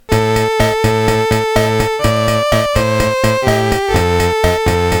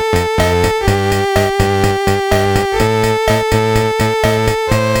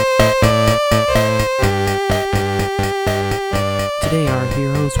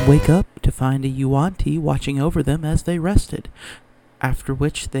wake up to find a Yuan-Ti watching over them as they rested, after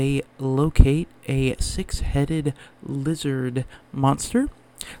which they locate a 6-headed lizard monster.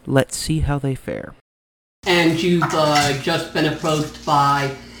 Let's see how they fare. And you've just been approached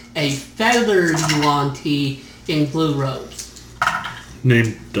by a feathered Yuan-Ti in blue robes.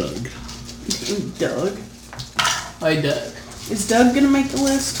 Named Doug. Doug? Hi, Doug. Is Doug gonna make the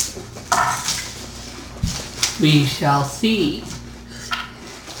list? We shall see.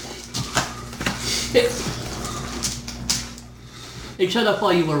 It shut up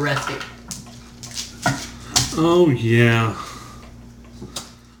while you were resting. Oh, yeah.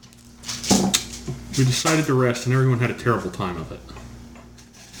 We decided to rest, and everyone had a terrible time of it.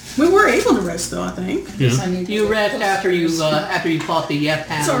 We were able to rest, though, I think. Yeah. You rest after you fought the Yep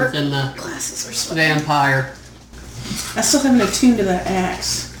Hounds and the Glasses are so vampire. I still haven't attuned to that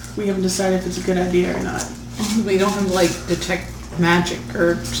axe. We haven't decided if it's a good idea or not. We don't have, detect magic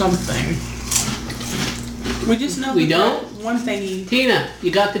or something. We just know We that don't? one thing. Tina, you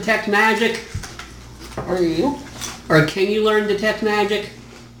got detect magic? Are you? Or can you learn detect magic?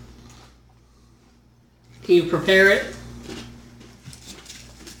 Can you prepare it?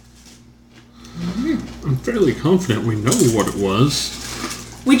 I'm fairly confident we know what it was.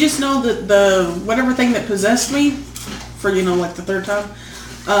 We just know that the whatever thing that possessed me, for the third time,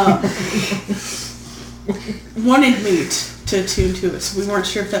 wanted me to attune to it. So we weren't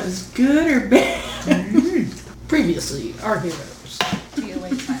sure if that was good or bad. Previously, our heroes. Be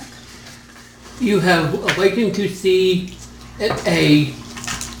awake back. You have awakened to see a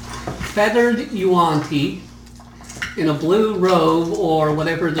feathered Yuan-Ti in a blue robe, or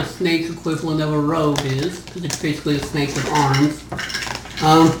whatever the snake equivalent of a robe is, because it's basically a snake with arms,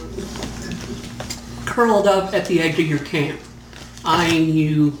 curled up at the edge of your camp, eyeing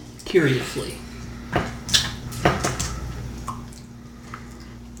you curiously.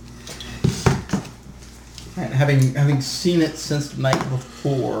 And having seen it since the night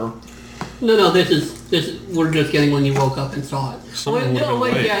before. No, this is we're just getting when you woke up and saw it. Someone would've been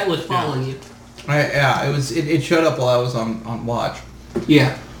awake. Yeah, it was following you. It showed up while I was on watch.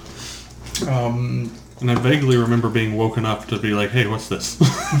 Yeah. And I vaguely remember being woken up to be like, hey, what's this?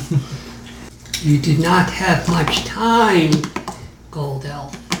 You did not have much time, Gold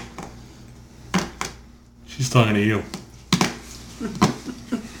Elf. She's talking to you.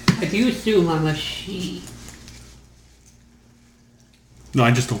 I do assume I'm a she. No,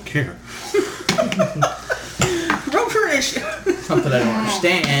 I just don't care. Roll for initiative. Something I don't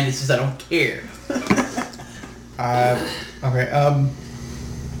understand. It's just I don't care. Okay.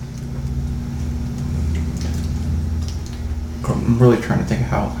 I'm really trying to think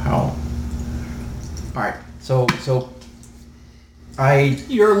how. All right. So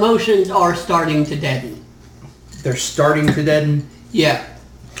Your emotions are starting to deaden. they're starting to deaden. Yeah.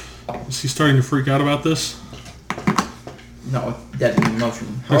 Is he starting to freak out about this? No, deadening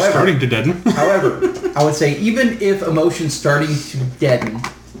emotion. They're starting to deaden. However, I would say even if emotion's starting to deaden,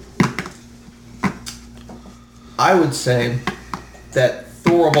 I would say that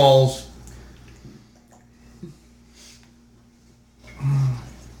Thorvald's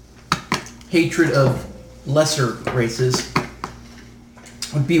hatred of lesser races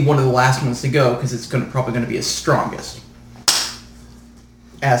would be one of the last ones to go because it's probably going to be his strongest.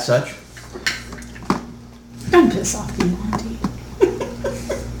 As such, I'm pissed off you, Monty.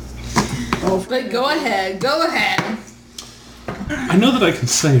 But go ahead. I know that I can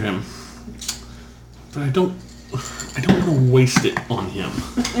save him, but I don't want to waste it on him.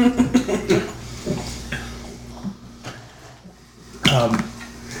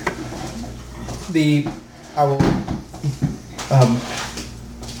 I will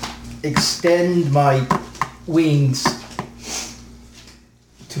extend my wings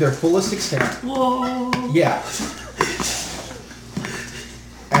to their fullest extent. Whoa. Yeah.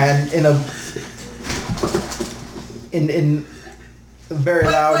 And in a very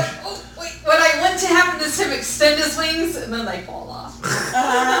loud. Wait, what I want to happen is him extend his wings and then they fall off.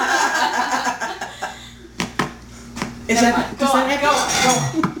 Does that Go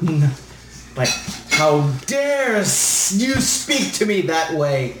on. Like, how dare you speak to me that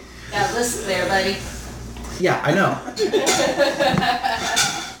way? Yeah, listen there, buddy. Yeah, I know.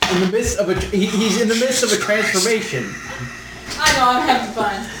 In the midst of he's in the midst of a transformation. I know, I'm having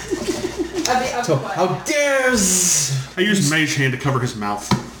fun. So how dares? I used Mage Hand to cover his mouth.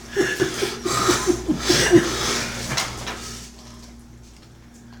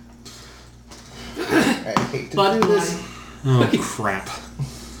 I hate to But do this. Oh crap!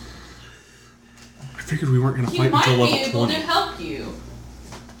 I figured we weren't going to He fight might until be level able 20. to help you.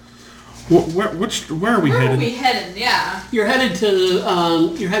 Where are we Where are headed? we headed? Yeah. You're headed to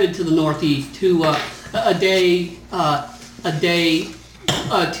the northeast to a day,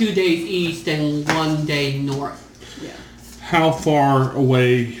 2 days east and 1 day north. Yeah. How far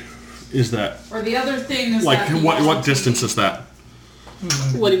away is that? Or the other thing is Like, that the what distance is that?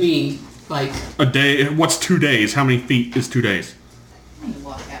 What do you mean? Like, A day? What's 2 days? How many feet is 2 days?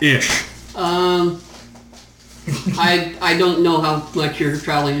 Ish. I don't know how much you're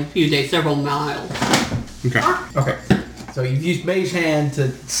traveling in a few days, several miles. Okay. Okay. So you've used Mage Hand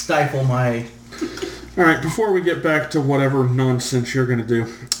to stifle my... Alright, before we get back to whatever nonsense you're going to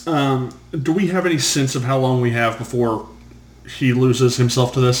do we have any sense of how long we have before he loses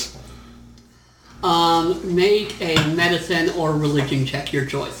himself to this? Make a medicine or religion check, your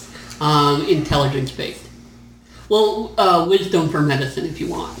choice. Intelligence based. Well, wisdom for medicine if you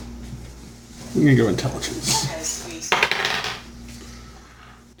want. I'm going to go intelligence. Okay, sweet.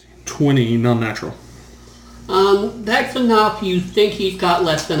 20, non-natural. That's enough. You think he's got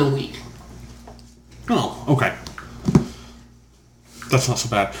less than a week. Oh, okay. That's not so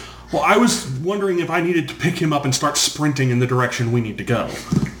bad. Well, I was wondering if I needed to pick him up and start sprinting in the direction we need to go.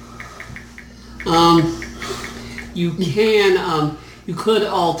 You can, you could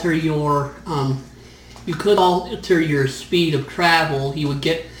alter your speed of travel. You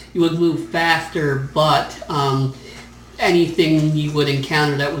would move faster, but anything you would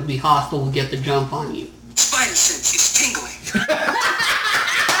encounter that would be hostile would get the jump on you. Spider sense is tingling.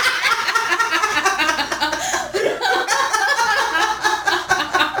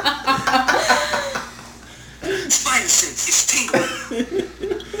 Spider sense is tingling.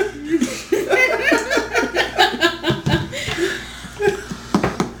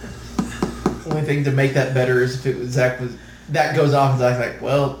 Only thing to make that better is if it was Zach was... That goes off and Zach's like,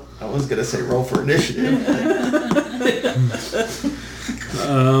 well, I was going to say roll for initiative.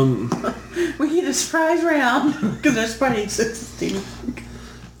 We get a surprise round because there's fighting 16.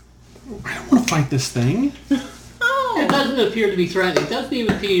 I don't want to fight this thing. Oh, It doesn't appear to be threatening. It doesn't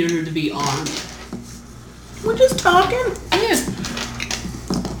even appear to be armed. we're just talking. Yeah.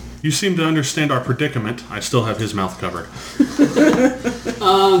 You seem to understand our predicament. I still have his mouth covered.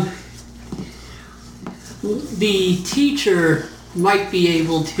 The teacher might be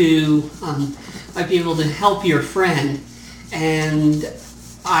able to help your friend, and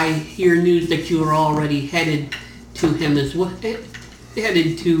I hear news that you are already headed to him as well,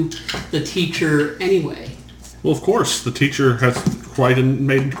 headed to the teacher anyway. Well, of course, the teacher has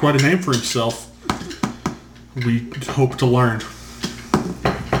made quite a name for himself. We hope to learn.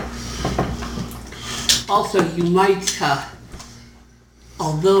 Also, you might,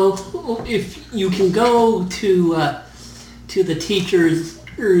 although if you can go to the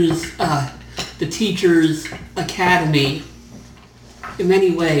teacher's academy in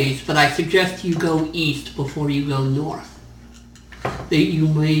many ways, but I suggest you go east before you go north. That you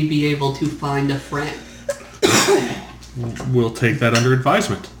may be able to find a friend. We'll take that under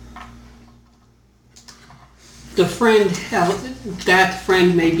advisement. That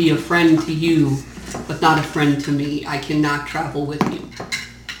friend may be a friend to you, but not a friend to me. I cannot travel with you.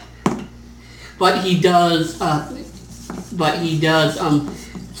 But he does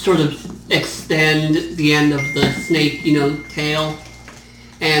sort of extend the end of the snake, tail,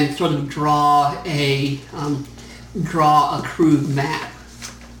 and sort of draw a crude map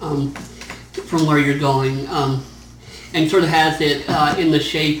from where you're going, and sort of has it in the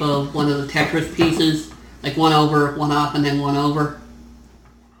shape of one of the Tetris pieces, like one over, one up, and then one over.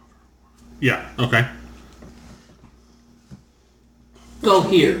 Yeah, okay. Go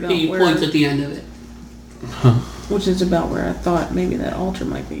here. About He where- points at the end of it. Which is about where I thought maybe that altar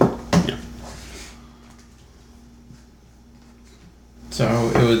might be. Yeah.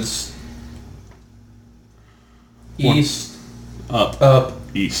 So it was... East, Up,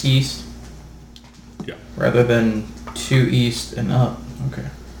 east. east, Yeah. rather than 2 east and up. Okay.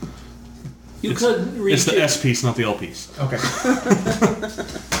 You It's- could reach It's the it. S piece, not the L piece. Okay.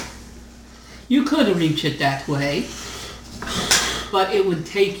 You could reach it that way, but it would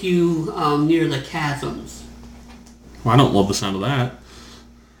take you near the chasms. Well, I don't love the sound of that.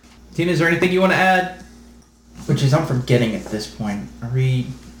 Tina, is there anything you want to add? Which is, I'm forgetting at this point. Are we...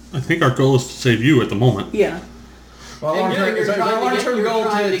 I think our goal is to save you at the moment. Yeah. Well, And long-term, you're is our trying to long-term get- goal you're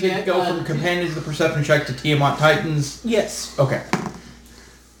trying to to get, go from Companions of the Perception check to Tiamat Titans? Yes. Okay.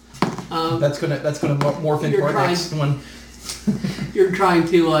 That's gonna morph into you're our trying- next one. You're trying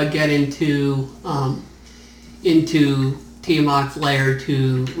to get into Tiamat's lair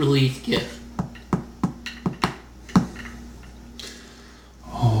to release Gith.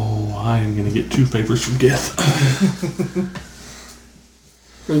 Oh, I am going to get 2 favors from Gith.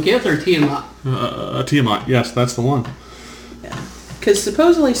 From Gith or Tiamat? Tiamat. Yes, that's the one. Because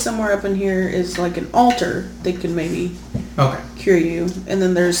supposedly somewhere up in here is like an altar that can maybe cure you. And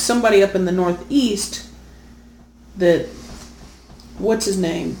then there's somebody up in the northeast that, what's his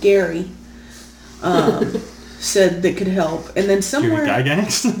name? Gary. Said that could help. And then somewhere... Gary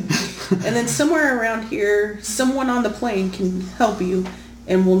Gygax? And then somewhere around here, someone on the plane can help you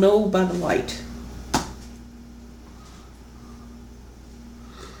and will know by the light.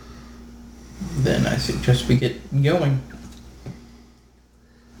 Then I suggest we get going.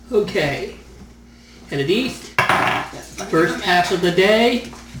 Okay. Headed east. First half of the day,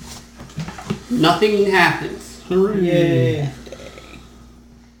 nothing happens. Yay.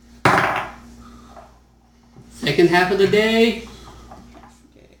 Second half of the day,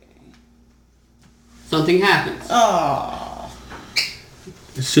 something happens. Oh.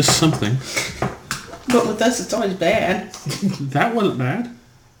 It's just something. But with us, it's always bad. That wasn't bad.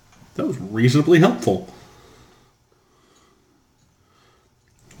 That was reasonably helpful.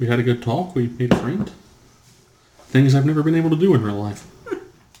 We had a good talk. We made a friend. Things I've never been able to do in real life.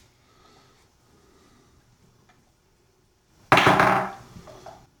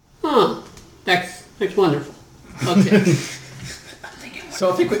 Huh. That's wonderful. Okay.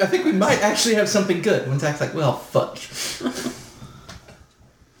 So I think we might actually have something good. When Zach's like, well, fudge.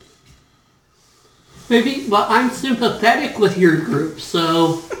 Maybe, well, I'm sympathetic with your group,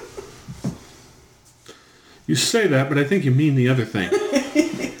 so... You say that, but I think you mean the other thing.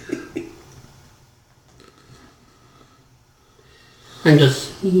 I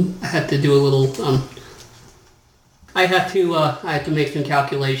have to do a little, I have to make some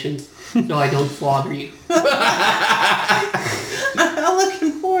calculations so I don't slaughter you. I'm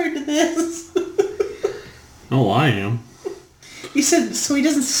looking forward to this. Oh, I am. You said, so he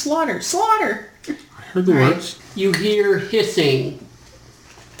doesn't slaughter. Slaughter! I heard the words. You hear hissing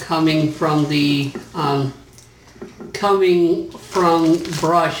coming from the,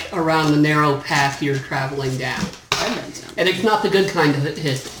 brush around the narrow path you're traveling down. And it's not the good kind of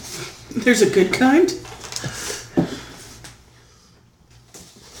hissing. There's a good kind?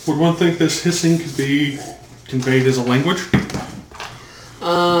 Would one think this hissing could be conveyed as a language?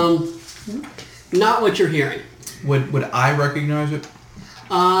 Not what you're hearing. Would I recognize it?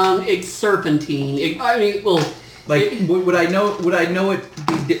 It's serpentine. Would I know it?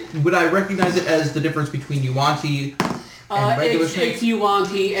 Would I recognize it as the difference between Yuan-Ti and regular snake? It's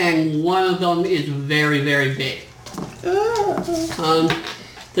Yuan-Ti, and one of them is very, very big.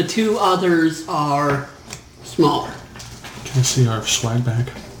 The two others are smaller. Can I see our swag bag?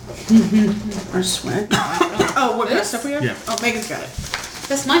 Our swag? Oh, what kind of stuff we have? Yeah. Oh, Megan's got it.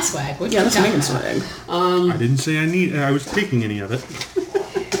 That's my swag. What Yeah, you that's talking Megan's about? swag. I didn't say I was taking any of it.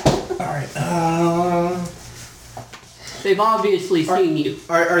 Alright, They've obviously seen you.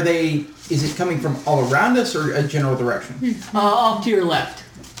 Are they... Is it coming from all around us or a general direction? Off to your left.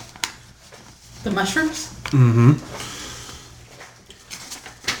 The mushrooms? Mm-hmm.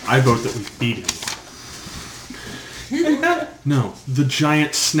 I vote that we beat him. No, the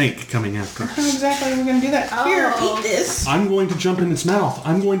giant snake coming after How us. exactly are we going to do that? Here, eat this. I'm going to jump in its mouth.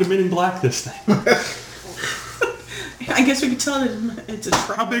 I'm going to Men in Black this thing. I guess we could tell that it's a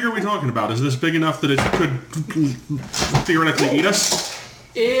How big are we talking about? Is this big enough that it could theoretically eat us?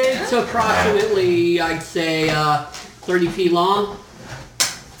 It's approximately, I'd say, 30 feet long.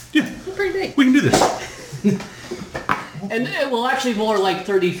 Yeah, Pretty big. we can do this. And well, actually more like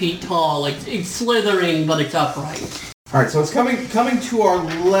 30 feet tall. Like it's slithering, but it's upright. Alright, so it's coming to our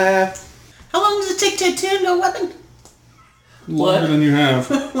left. How long does it take to attune to a weapon? Longer than you have.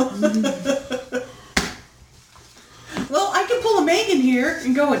 Well, I can pull a Megan here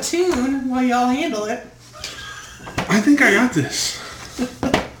and go attune while y'all handle it. I think I got this.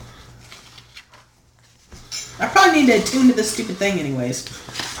 I probably need to attune to this stupid thing anyways.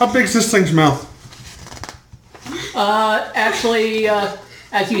 How big's this thing's mouth? Actually,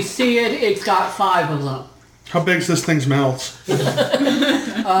 as you see it, it's got 5 of them. How big's this thing's mouth? This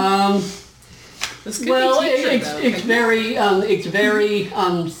could Well, be teacher, though. it's very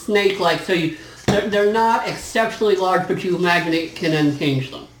snake-like. So they're not exceptionally large, but you imagine it can unhinge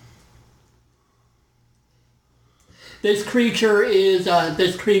them. This creature is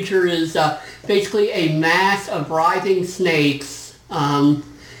basically a mass of writhing snakes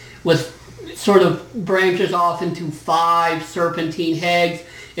with sort of branches off into 5 serpentine heads.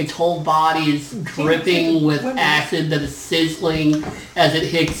 Its whole body is dripping with acid that is sizzling as it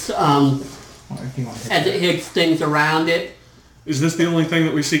hits things around it. Is this the only thing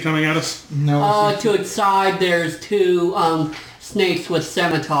that we see coming at us? No. To its side, there's 2 snakes with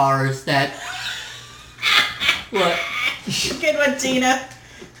scimitars that... What? Good one, Tina.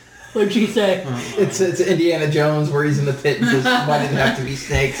 What'd she say? It's Indiana Jones where he's in the pit and says, why did it have to be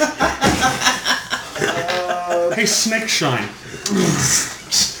snakes? Hey, Snake Shine.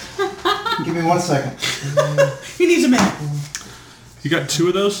 Give me 1 second. He needs a minute. You got 2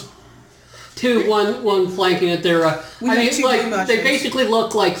 of those? Two, one flanking it. They're, We have two blue like mushrooms. they basically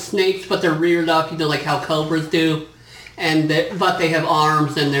look like snakes, but they're reared up, like how cobras do, but they have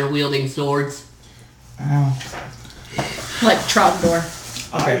arms and they're wielding swords. Ow. Like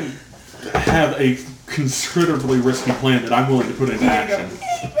Trogdor. Okay. I have a considerably risky plan that I'm willing to put into action.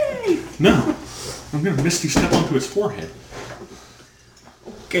 No. I'm going to Misty Step onto his forehead.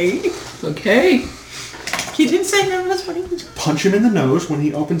 Okay. Okay. He didn't say none of us what he was. Punch him in the nose when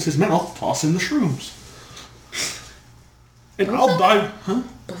he opens his mouth, toss in the shrooms. And I'll die. Huh?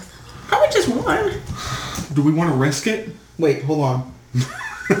 Probably just one. Do we want to risk it? Wait, hold on.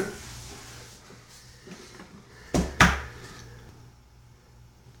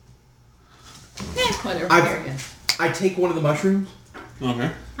 Whatever. I've- Here again. I take one of the mushrooms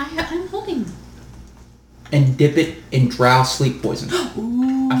Okay. I'm holding. and dip it in drow sleep poison.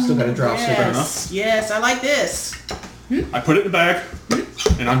 I've still got a drow sleep. enough. Yes, I like this. I put it in the bag,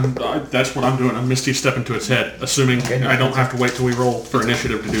 and that's what I'm doing. I'm Misty stepping to its head, assuming I don't have to wait till we roll for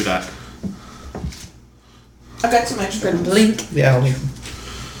initiative to do that. I got some extra. Blink. Yeah, I'll leave them.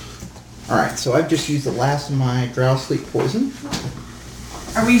 Alright, so I've just used the last of my drow sleep poison.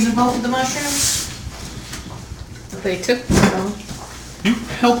 Are we using both of the mushrooms? They took them. You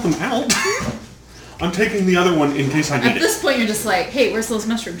help them out. I'm taking the other one in case I At need it. this point, you're just like, hey, where's those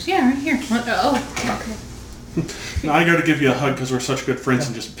mushrooms? Yeah, right here. What? Oh, okay. Now I go to give you a hug because we're such good friends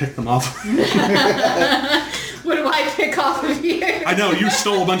and just pick them off. What do I pick off of you? I know, you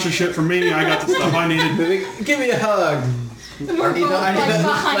stole a bunch of shit from me. I got the stuff I needed. Give me a hug. We're both like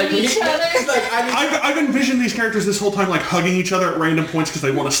behind each other. I've envisioned these characters this whole time like hugging each other at random points because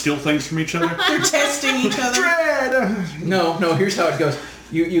they want to steal things from each other. They're testing each other. No, here's how it goes.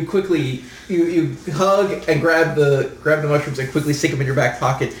 You quickly you hug and grab the mushrooms and quickly stick them in your back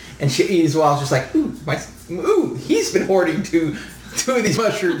pocket, and she as well is just like, ooh, he's been hoarding two of these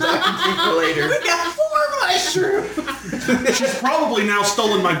mushrooms I can keep for later. We got 4 mushrooms. She's probably now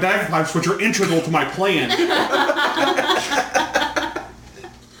stolen my bagpipes, which are integral to my plan.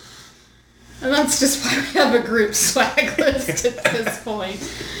 And that's just why we have a group swag list at this point.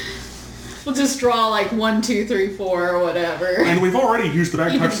 We'll just draw like 1, 2, 3, 4 or whatever. And we've already used the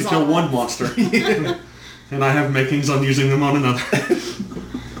bagpipes to kill one monster. And I have makings on using them on another.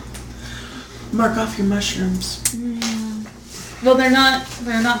 Mark off your mushrooms. Well, they're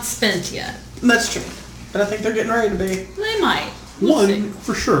not spent yet. That's true. But I think they're getting ready to be. They might. We'll see. One,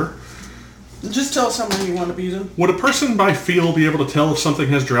 for sure. Just tell someone you want to abuse them. Would a person by feel be able to tell if something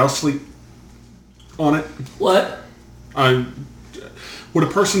has drow sleep on it? What? Would a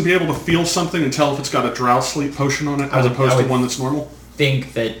person be able to feel something and tell if it's got a drow sleep potion on it as opposed to one that's normal?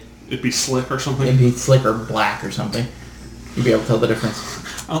 Think that It'd be slick or something? it'd be slick or black or something. You'd be able to tell the difference.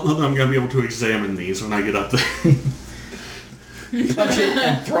 I don't know that I'm going to be able to examine these when I get up there. Touch it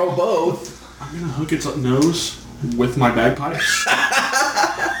and throw both. I'm going to hook its nose with my bagpipes.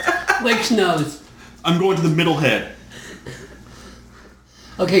 Which nose? I'm going to the middle head.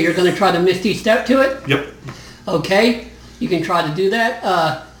 Okay, you're going to try to Misty Step to it? Yep. Okay, you can try to do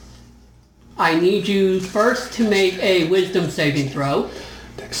that. I need you first to make a wisdom saving throw.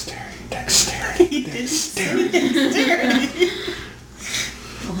 Dexterity.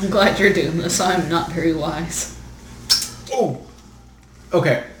 Well, I'm glad you're doing this. I'm not very wise. Oh!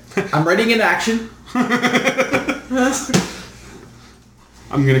 Okay. I'm readying an action.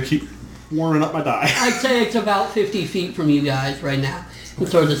 I'm going to keep warming up my die. I'd say it's about 50 feet from you guys right now. And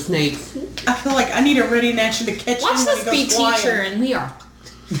so are the snakes. I feel like I need a ready in action to catch Watch him when this he be goes flying. teacher, and we are.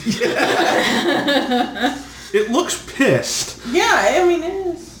 It looks pissed. Yeah, I mean it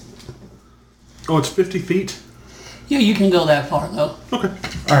is. Oh, it's 50 feet? Yeah, you can go that far though. Okay.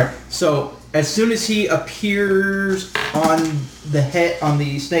 Alright, so as soon as he appears on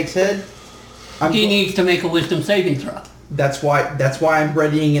the snake's head, He needs to make a wisdom saving throw. that's why I'm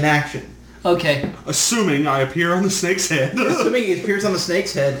readying an action. Okay. Assuming I appear on the snake's head. Assuming he appears on the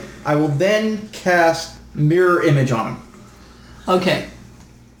snake's head, I will then cast mirror image on him. Okay.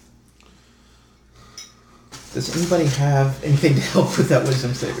 Does anybody have anything to help with that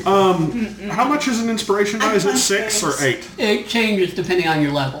wisdom saving? How much is an inspiration die? Is it 6 or 8? It changes depending on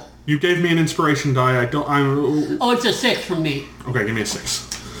your level. You gave me an inspiration die. Oh, it's a 6 from me. Okay, give me a 6.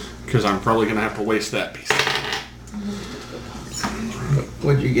 Because I'm probably going to have to waste that piece.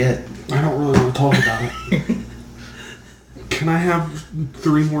 What'd you get? I don't really want to talk about it. Can I have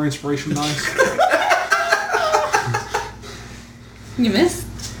 3 more inspiration dice? You missed?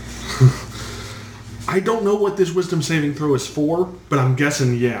 I don't know what this wisdom saving throw is for, but I'm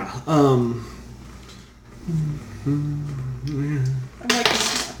guessing yeah. I'm like,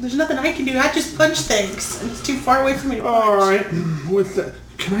 there's nothing I can do. I just punch things, and it's too far away from me to punch. All right. With that,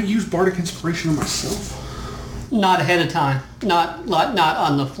 can I use bardic inspiration on myself? Not ahead of time. Not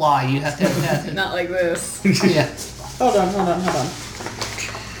on the fly. You have to have it. Not like this. Yeah. Hold on.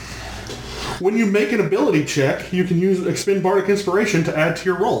 When you make an ability check, you can use expend bardic inspiration to add to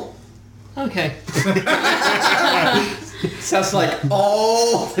your roll. Okay. Sounds like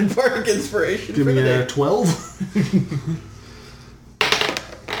all the bardic inspiration. Give for me the a day. 12.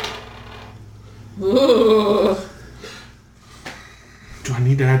 Ooh. Do I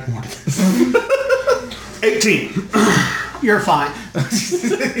need to add more to this? 18. You're fine. I was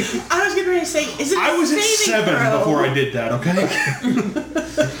getting ready to say, is it I was at saving 7 throw? before I did that, okay?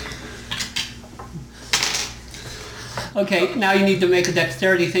 Okay, now you need to make a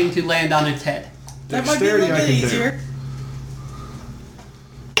dexterity thing to land on its head. That might be a little bit easier.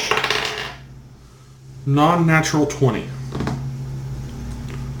 Non-natural 20.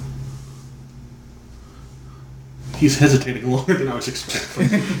 He's hesitating longer than I was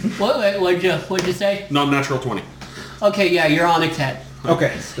expecting. What'd you say? Non-natural 20. Okay, yeah, you're on its head.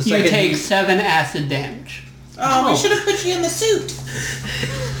 Okay. The You second take 7 acid damage. Oh, we should have put you in the suit.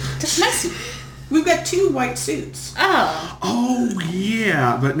 That's my suit. We've got 2 white suits. Oh. Oh,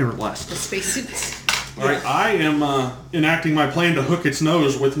 yeah, but nevertheless. The space suits. All right, I am enacting my plan to hook its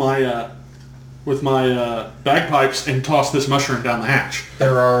nose with my bagpipes and toss this mushroom down the hatch.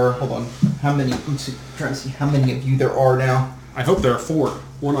 There are, hold on, how many, I'm trying to see how many of you there are now. I hope there are 4,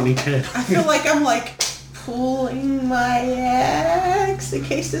 one on each head. I feel like I'm like pulling my axe in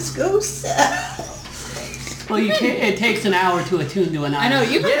case this goes south. Well, you can't, it takes an hour to attune to an item. I know,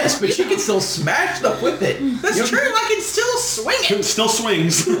 you Yes, but you can still smash stuff with it. That's true, I can still swing it. It still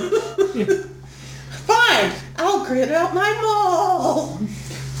swings. Fine, I'll grit out my maul.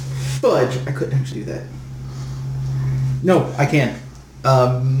 Fudge, I couldn't actually do that. No, I can't.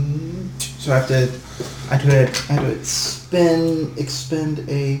 So I have to expend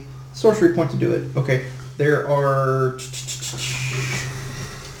a sorcery point to do it. Okay, there are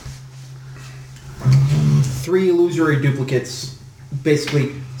 3 illusory duplicates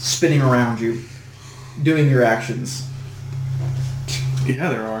basically spinning around you, doing your actions. Yeah,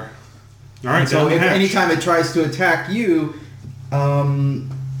 there are. All right, So down the if hatch. anytime it tries to attack you, roll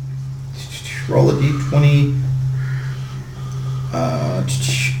a d20.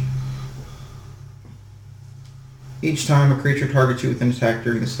 Each time a creature targets you with an attack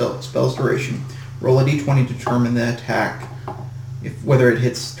during the spell's duration, roll a d20 to determine the attack, whether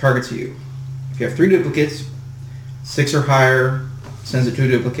it targets you. If you have 3 duplicates, 6 or higher, sends it to a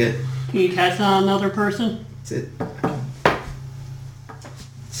duplicate. Can you cast it on another person? That's it. It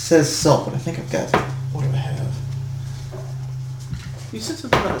says self, but I think I've got... What do I have? You said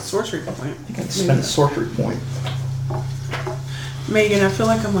something about a sorcery point. I think I spent a sorcery point. Megan, I feel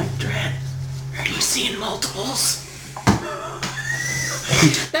like I'm like, Dread, are you seeing multiples?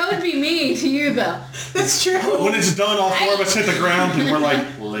 That would be me to you, though. That's true. When it's done, all 4 of us hit the ground and we're like,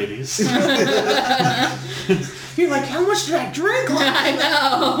 ladies. You're like, how much did I drink? I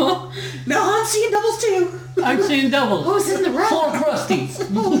know. No, I'm seeing doubles too. I'm seeing doubles. Who's in the room? 4 crusties.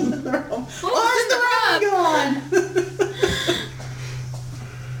 Who's in the room? Where's the room gone?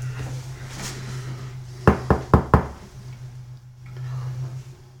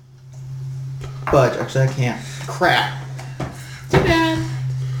 Fudge, actually I can't. Crap. Too bad.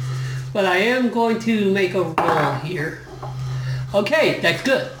 But I am going to make a roll here. Okay, that's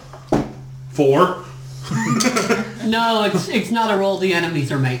good. 4. No, it's not a roll the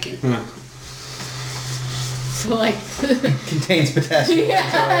enemies are making. So, like... Contains potassium.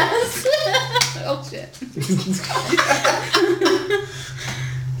 Yes. Oh, shit.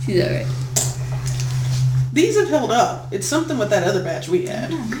 She's alright. These have held up. It's something with that other batch we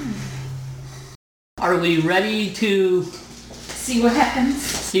had. Are we ready to See what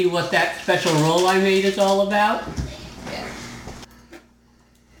happens? see what that special roll I made is all about? Yeah.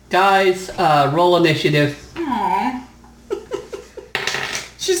 Guys, roll initiative. Aww.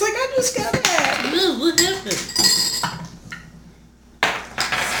 She's like, I just got that. What happened?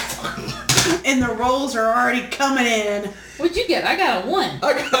 And the rolls are already coming in. What'd you get? I got a 1. I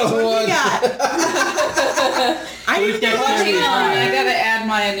got What do you got? I didn't get Well, Hang one. on, I gotta add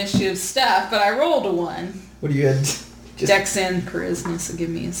my initiative stuff, but I rolled a 1. What do you had? Dex and charisma, so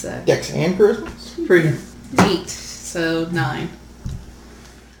give me a sec. Dex and charisma? 3. 8, so 9.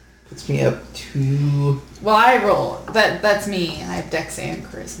 Puts me up to... Well, I roll. That's me. I have Dex and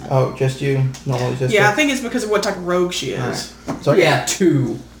charisma. Oh, just you? Normally just Yeah, I you? think it's because of what type of rogue she is. Alright. So I got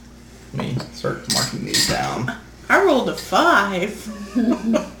 2. Let me start marking down. I rolled a 5.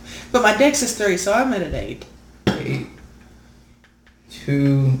 But my dex is 3, so I'm at an 8. 8.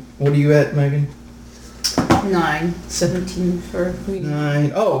 2. What are you at, Megan? 9. 17 for me.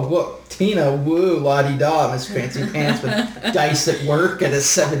 9. Oh, look. Tina, woo, la-di-da, Miss Fancy Pants with dice at work at a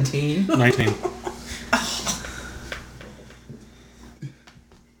 17. 19.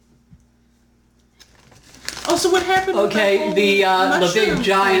 Oh, so what happened with Okay, that whole the big mushroom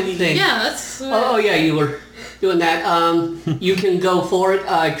giant thingy? thing. Yeah, that's. Oh yeah, you were doing that. You can go for it.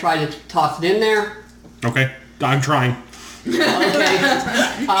 Try to toss it in there. Okay, I'm trying. Okay.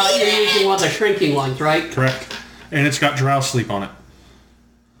 You're using one of the shrinking ones, right? Correct. And it's got drow sleep on it.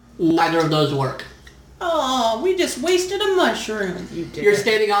 Neither of those work. Oh, we just wasted a mushroom. You did. You're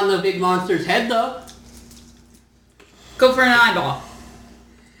standing on the big monster's head, though. Go for an eyeball.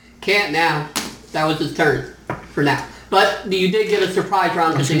 Can't now. That was his turn for now. But you did get a surprise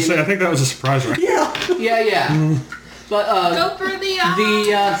round. I was going to say, I think that was a surprise, right? Yeah. Yeah. But Go for the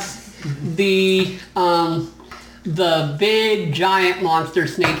eye. the big giant monster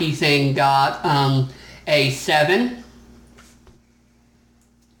snaky thing got a 7.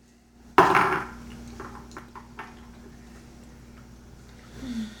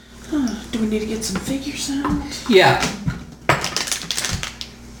 Do we need to get some figures out? Yeah.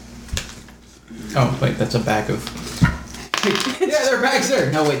 Oh, wait, that's a bag of... yeah, there are bags there.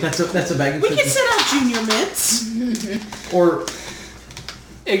 No, wait, that's a bag of... We can set out junior mints. Or...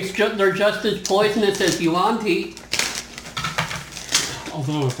 They're just as poisonous as Yuan-Ti.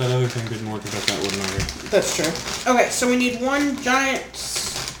 Although if that other thing didn't work, I bet that wouldn't matter. That's true. Okay, so we need one giant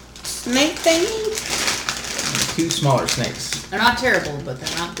snake thingy. 2 smaller snakes. They're not terrible, but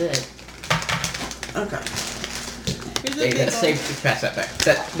they're not good. Okay. Here's Hey, the that saved... Pass that back.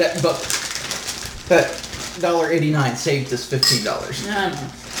 That $1.89 saved us $15. I don't know.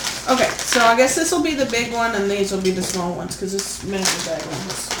 Okay, so I guess this will be the big one, and these will be the small ones, because this miniature bag one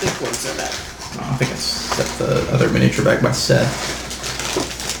has big ones in it. Oh, I think I set the other miniature bag by Seth.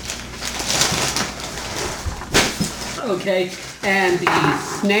 Okay, and the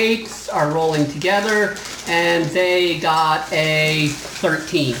snakes are rolling together, and they got a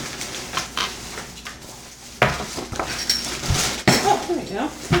 13. Oh, there you go.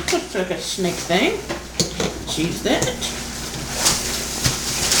 That looks like a snake thing. Let's use that.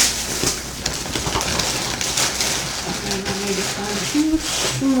 And I need to find 2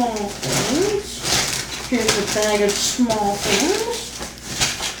 small things. Here's a bag of small things.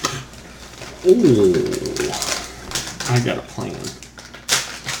 Ooh. I got a plan.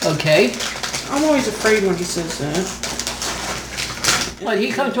 Okay, I'm always afraid when he says that. but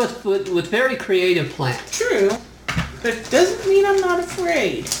he comes with very creative plans. True, but it doesn't mean I'm not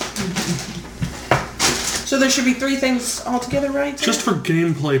afraid. So there should be 3 things altogether, right? Just for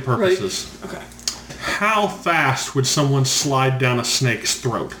gameplay purposes, Okay. how fast would someone slide down a snake's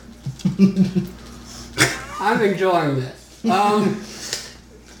throat? I'm enjoying this.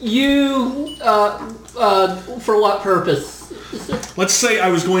 For what purpose? Let's say I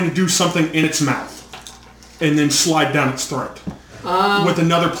was going to do something in its mouth and then slide down its throat. With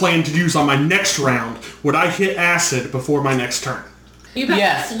another plan to use on my next round, would I hit acid before my next turn? You have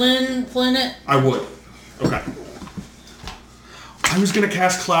Yes. to Flynn it. I would. Okay. I was going to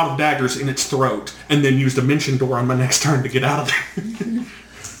cast Cloud of Daggers in its throat and then use Dimension Door on my next turn to get out of there.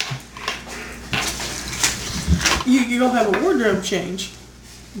 You don't have a wardrobe change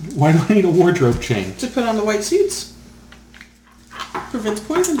Why do I need a wardrobe change? to put on the white suits. Prevents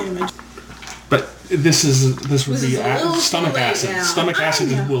poison damage. But this would This be is a little stomach too late acid. now. Stomach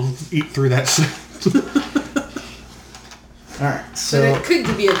acid know. will eat through that suit. Alright, But so... it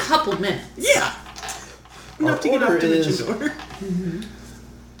could be a couple minutes. Yeah. Enough to get order off Dimension is- Door.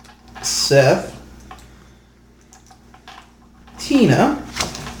 Seth, Tina,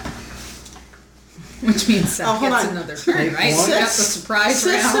 Which means Seth Oh, hold gets on. another turn, Snake right? one. We got the surprise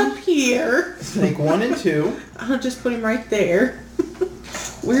Sits round. up here. Snake 1 and 2, I'll just put him right there.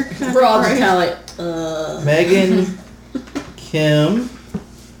 We're kind We're all of just right. kind of like, Megan, Kim,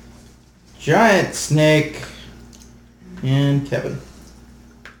 Giant Snake, and Kevin.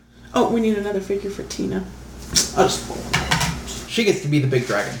 Oh, we need another figure for Tina. I'll just pull one. She gets to be the big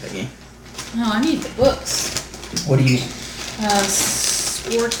dragon thingy. no, I need the books. What do you...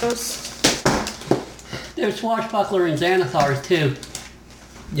 Swartos. There's Swashbuckler and Xanathars too.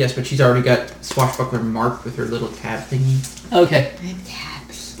 Yes, but she's already got Swashbuckler marked with her little tab thingy. Okay,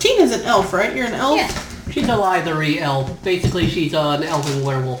 Tabs. Tina's an elf, right? You're an elf? Yeah. she's a lithery elf. Basically, she's an elven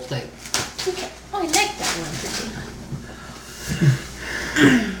werewolf thing. Okay. Oh, I like that one for Tina.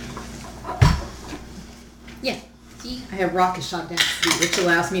 Yeah. See, I have Rockish Audacity, which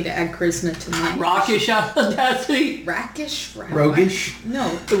allows me to add charisma to my... Rockish Audacity? Rackish? Roguish? No.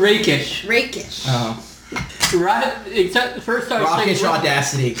 Rakish. Rakish. Oh. Right, except first I was Rockish saying...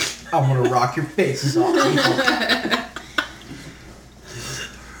 Audacity. I'm gonna rock your faces off, people.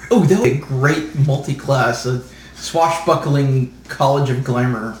 Oh, that would be a great multi-class, a swashbuckling College of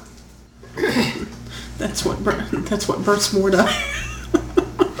Glamour. That's what Bert's more does.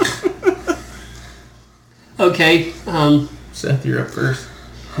 Okay, Seth, you're up first.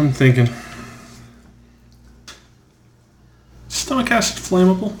 I'm thinking. Stomach acid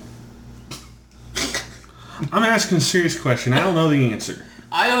flammable? I'm asking a serious question. I don't know the answer.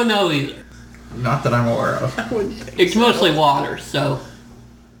 I don't know either. Not that I'm aware of. It's mostly water, so...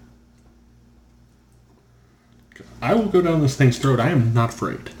 I will go down this thing's throat. I am not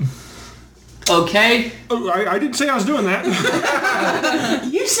afraid. Okay. Oh, I didn't say I was doing that.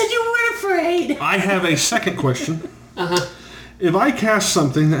 You said you weren't afraid. I have a second question. Uh-huh. If I cast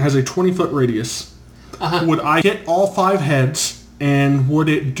something that has a 20-foot radius, would I hit all 5 heads, and would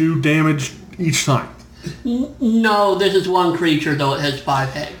it do damage each time? No, this is one creature, though it has 5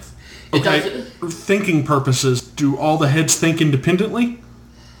 heads. It doesn't... For thinking purposes, do all the heads think independently?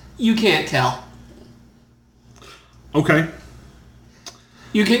 You can't tell. Okay.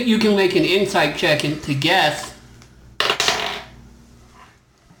 You can make an insight check to guess.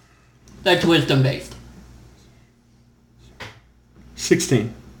 That's wisdom based.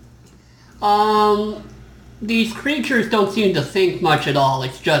 16. These creatures don't seem to think much at all.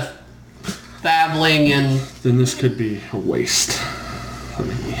 It's just babbling and... Then this could be a waste.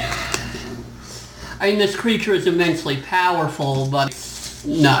 I mean, this creature is immensely powerful, but it's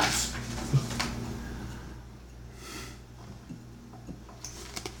nuts.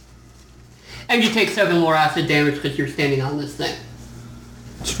 And you take 7 more acid damage because you're standing on this thing.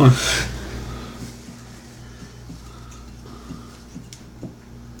 It's fine.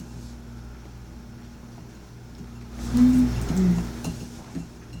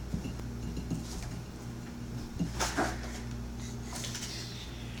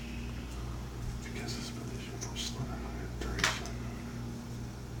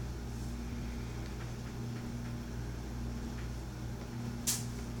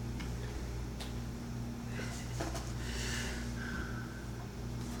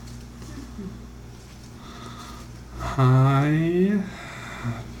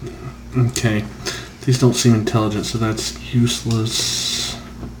 Okay. These don't seem intelligent, so that's useless.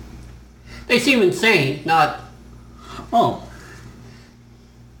 They seem insane, not... Oh.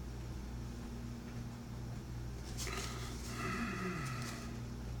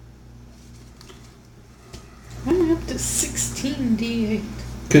 I'm up to 16 D8.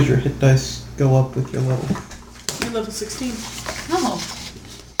 Because your hit dice go up with your level. You're level 16. Oh.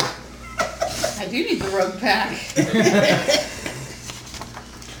 I do need the rogue pack.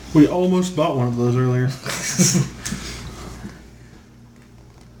 We almost bought one of those earlier.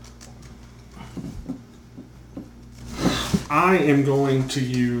 I am going to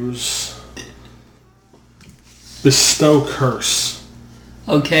use Bestow Curse.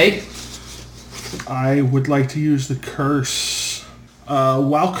 Okay. I would like to use the curse.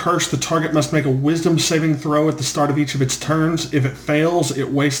 While cursed, the target must make a wisdom saving throw at the start of each of its turns. If it fails, it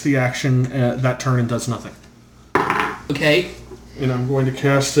wastes the action that turn and does nothing. Okay. And I'm going to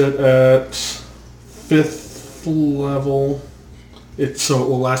cast it at 5th level. So it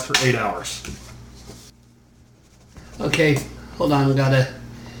will last for 8 hours. Okay. Hold on, gotta...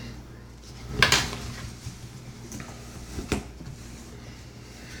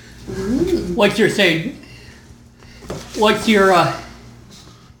 What's your save? What's your,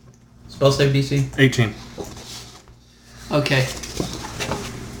 Spell save DC? 18. Okay.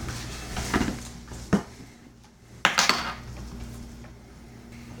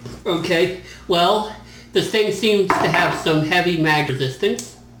 Okay, well, this thing seems to have some heavy mag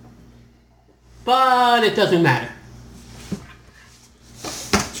resistance, but it doesn't matter.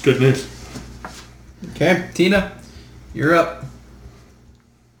 It's good news. Okay, Tina, you're up.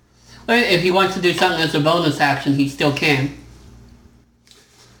 If he wants to do something as a bonus action, he still can.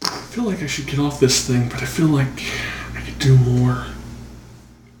 I feel like I should get off this thing, but I feel like I could do more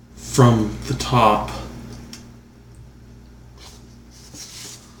from the top.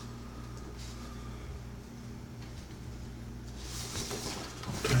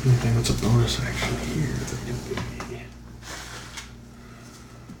 Do I have anything that's a bonus action here that can be...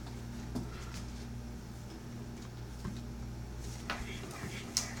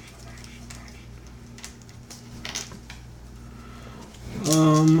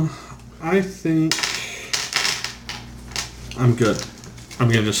 I think I'm good. I'm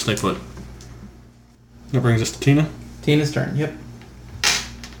gonna just stay put. That brings us to Tina. Tina's turn, yep.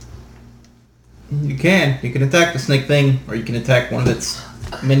 You can attack the snake thing, or you can attack one of its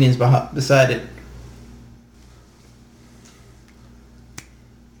minions beside it.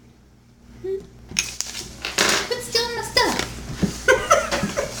 Quit stealing my stuff.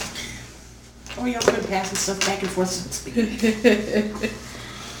 Oh, y'all been passing stuff back and forth since the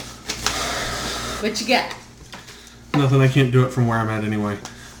What you got? Nothing, I can't do it from where I'm at anyway.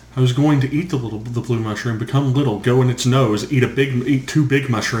 I was going to eat the blue mushroom, become little, go in its nose, eat 2 big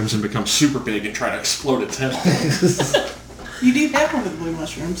mushrooms, and become super big and try to explode its head. You do have one of the blue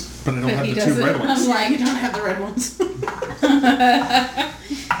mushrooms. But I don't have he the 2 doesn't. red ones. I'm like, You don't have the red ones.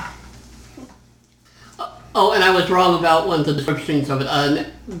 Oh, and I was wrong about one of the descriptions of it.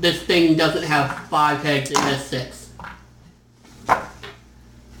 This thing doesn't have 5 heads, it has 6.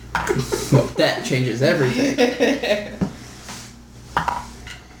 Well, that changes everything.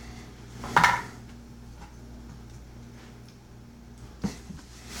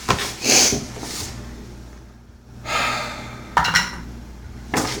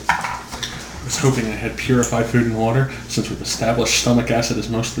 I was hoping I had purified food and water, since we've established stomach acid is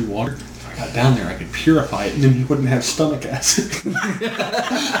mostly water. If I got down there, I could purify it, and then you wouldn't have stomach acid.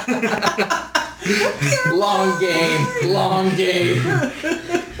 Long game.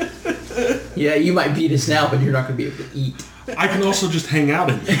 Yeah, you might beat us now, but you're not going to be able to eat. I can also just hang out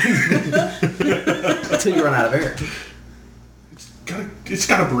in there. Until you run out of air. It's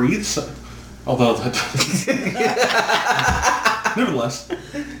gotta breathe, so... Although that... Nevertheless,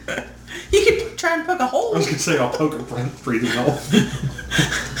 You could try and poke a hole. I was gonna say I'll poke a breathing hole.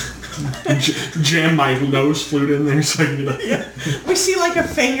 Jam my nose flute in there so I can get Yeah. We see like a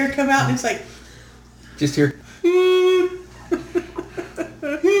finger come out and it's like, Just here.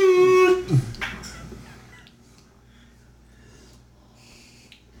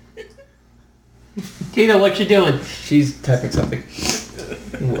 Tina, what you doing? She's typing something.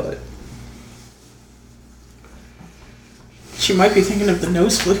 What? she might be thinking of the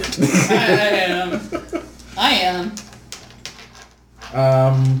nose flute. I am.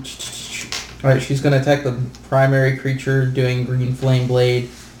 Alright, she's gonna attack the primary creature doing green flame blade,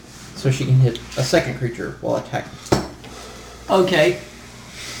 so she can hit a second creature while attacking. Okay.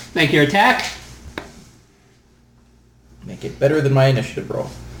 Make your attack. Make it better than my initiative roll.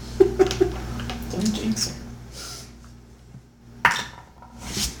 Don't jinx her.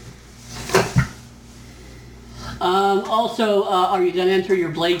 Also, are you going to enter your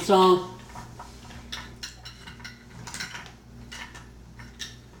blade song?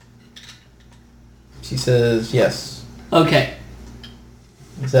 She says yes. Okay.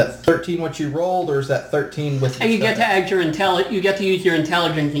 Is that 13 what you rolled, or is that 13 with... And you get to add your you get to use your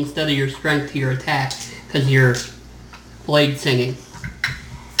intelligence instead of your strength to your attack, because you're blade singing.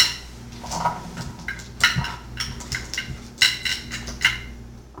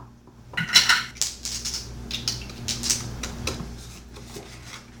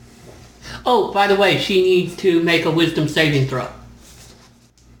 Oh, by the way, she needs to make a wisdom saving throw.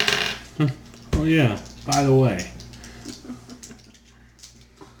 Oh yeah, by the way.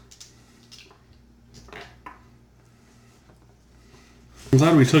 I'm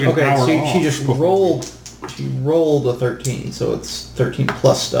glad we took an hour off. She just rolled. She rolled a 13, so it's 13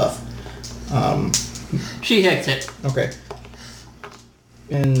 plus stuff. She hits it. Okay.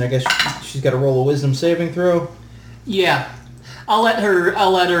 And I guess she's got to roll a wisdom saving throw. Yeah. I'll let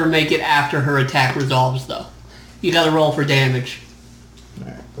her make it after her attack resolves, though. You gotta roll for damage.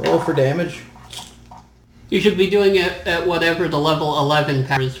 Alright, roll for damage. You should be doing it at whatever the level 11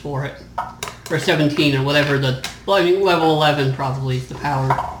 power is for it. Or 17, or whatever the... Well, I mean, level 11 probably is the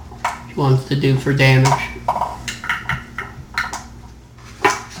power she wants to do for damage.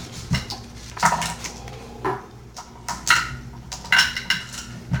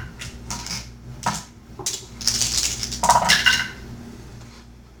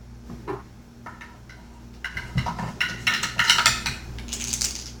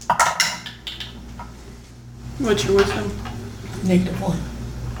 What's your wisdom? -1.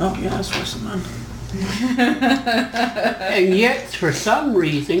 Oh yeah, that's worse than mine. And yet, for some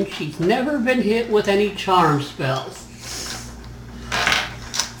reason, she's never been hit with any charm spells.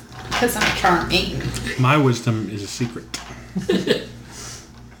 Because I'm charming. My wisdom is a secret.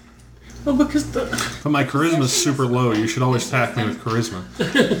 Well, because But my charisma is super low. You should always attack me with charisma.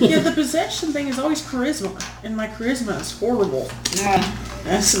 the possession thing is always charisma, and my charisma is horrible.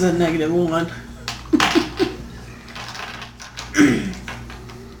 That's the -1.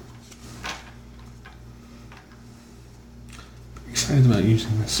 Excited about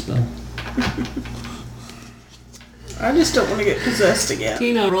using this spell. I just don't want to get possessed again.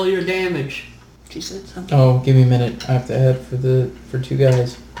 Tina, roll your damage. She said something. Oh, give me a minute. I have to add for 2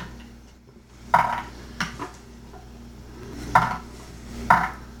 guys.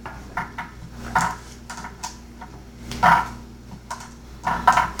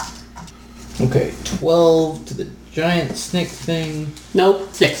 Okay, 12 to the giant snake thing. Nope,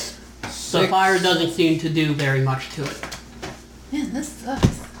 6. The 6. fire doesn't seem to do very much to it. Man, this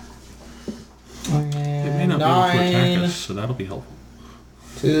sucks. It may And not be able to attack 9 us, so that'll be helpful.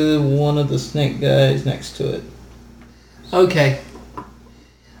 to one of the snake guys next to it. Okay.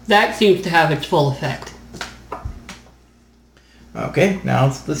 That seems to have its full effect. Okay, now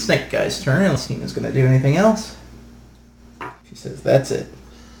it's the snake guy's turn. Let's see who's going to do anything else. She says, that's it.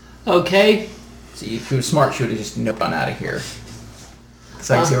 Okay. See, if she was smart, she would have just gone out of here.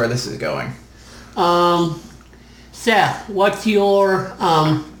 So I can see where this is going. Seth, what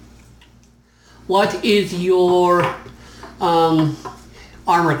is your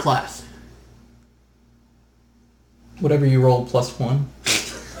armor class? Whatever you roll plus 1.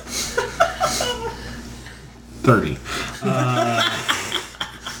 30.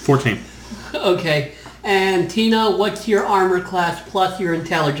 14. Okay. And Tina, what's your armor class plus your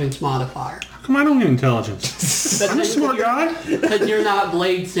intelligence modifier? How come I don't get intelligence? I'm a smart guy. Because you're not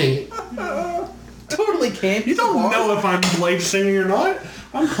blade singing. Totally can't. You don't know if I'm blade singing or not.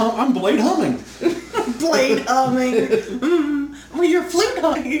 I'm blade humming. Blade humming. Well, you're flute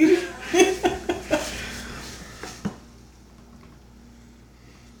humming.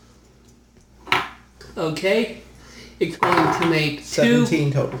 Okay. It's going to make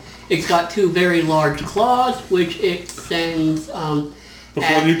 17 total. It's got 2 very large claws, which it sends.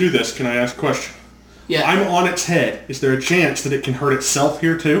 Before you do this, can I ask a question? Yeah. I'm on its head. Is there a chance that it can hurt itself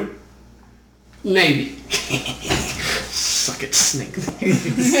here too? Maybe. Suck it, snake.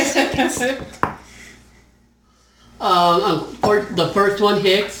 The first one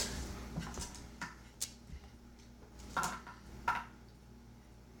hits.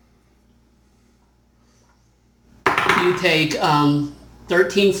 You take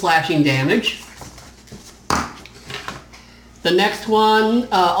 13 slashing damage. The next one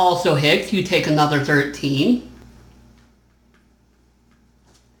also hits. You take another 13.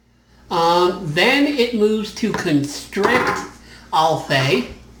 Then it moves to constrict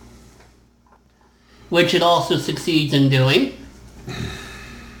Alfei, which it also succeeds in doing.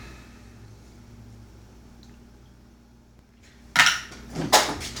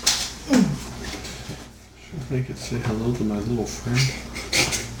 I could say hello to my little friend.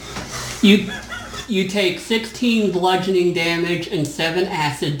 You take 16 bludgeoning damage and 7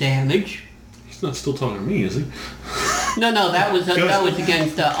 acid damage. He's not still talking to me, is he? No, that was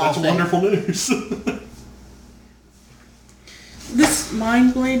against That's Alfei. wonderful news. This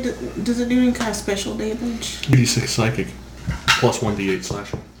mind blade, does it do any kind of special damage? D6 psychic. Plus 1d8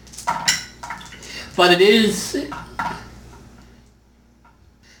 slashing. But it is...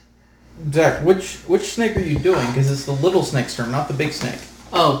 Zach, which snake are you doing? Because it's the little snake's turn, not the big snake.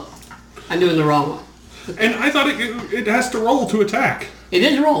 Oh, I'm doing the wrong one. And I thought it has to roll to attack. It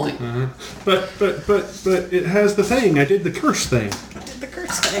is rolling. But it has the thing. I did the curse thing. I did the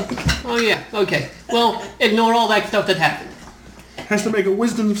curse thing. Oh yeah, okay. Well, ignore all that stuff that happened. Has to make a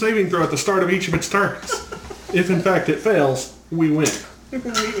wisdom saving throw at the start of each of its turns. If in fact it fails, we win.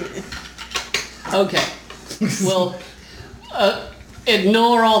 Okay. Well,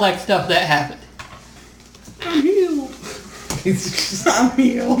 ignore all that stuff that happened. I'm healed. I'm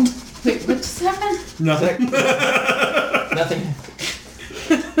healed. Wait, what just happened? Nothing. Nothing.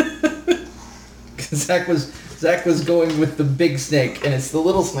 Zach was going with the big snake, and it's the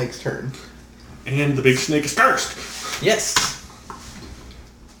little snake's turn. And the big snake is cursed. Yes.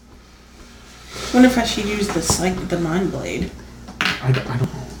 I wonder if I should use the mind blade. I don't know.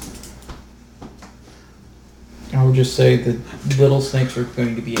 I would just say that little snakes are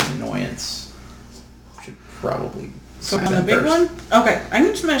going to be an annoyance. Should probably. So on the big one? Okay, I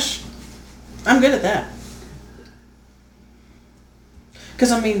can smash. I'm good at that.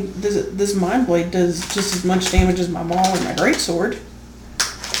 Because, I mean, this mind blade does just as much damage as my maul and my greatsword.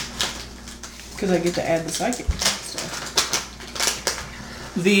 Because I get to add the psychic stuff.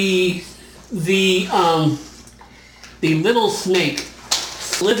 The little snake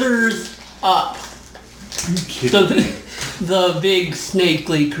slithers up. So the big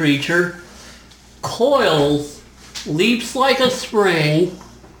snakely creature coils, leaps like a spring,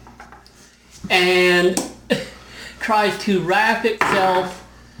 and tries to wrap itself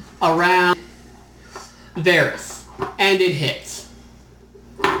around Varys, and it hits.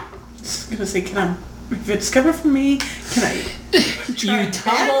 I was gonna say, if it's coming from me, can I? You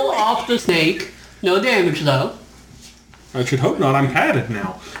tumble off the snake. No damage though. I should hope not. I'm padded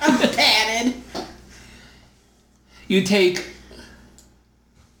now. I'm padded. You take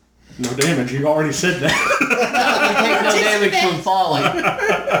No damage. You already said that. no damage from falling.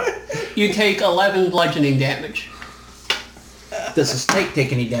 You take 11 bludgeoning damage. Does the snake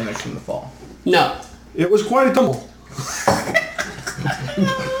take any damage from the fall? No. It was quite a tumble.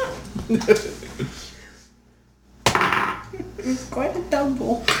 It's quite a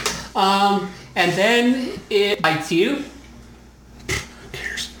tumble. And then it bites you.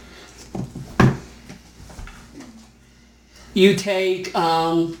 You take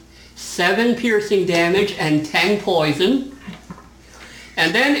 7 piercing damage and 10 poison.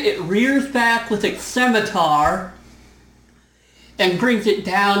 And then it rears back with its scimitar and brings it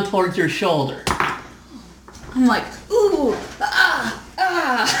down towards your shoulder. I'm like, ooh, ah,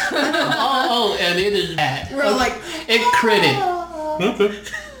 ah. Oh, and it is bad. We're like, It critted. Okay.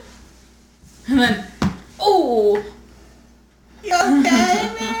 And then, ooh. you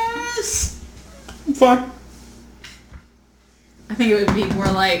okay, miss? I'm fine. I think it would be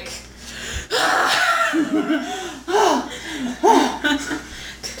more like,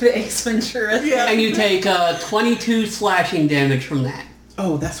 to the Ace Ventura. Yeah. And you take 22 slashing damage from that.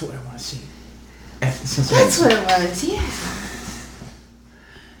 Oh, that's what I want to see. That's what it was, yeah.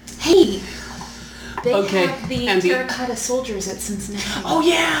 Hey, they Okay, have the and the- terracotta soldiers at Cincinnati. Oh,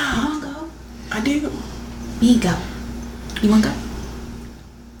 yeah. You wanna go? I do. Me go. You wanna go?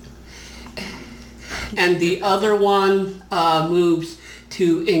 And the other one moves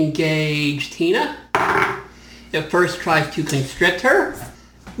to engage Tina. It first tries to constrict her,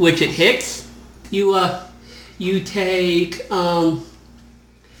 which it hits. You take Or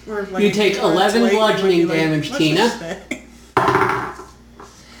like, You take 11 late, bludgeoning like, damage, let's Tina. just stay.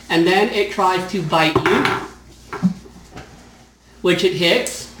 and then it tries to bite you, which it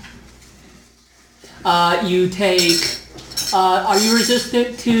hits. You take. Are you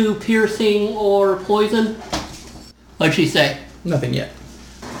resistant to piercing or poison? What'd she say? Nothing yet.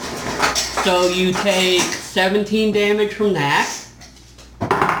 So you take 17 damage from that.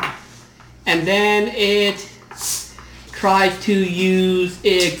 And then it tries to use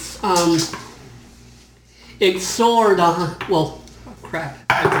its sword on... Well, crap.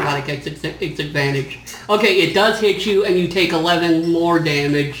 I forgot it gets its advantage. Okay, it does hit you and you take 11 more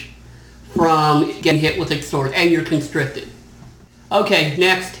damage from getting hit with its sword. And you're constricted. Okay,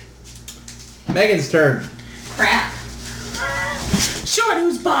 next. Megan's turn. Crap. Short,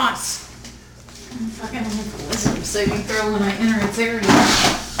 who's boss? I'm fucking have a wisdom saving throw when I enter its area.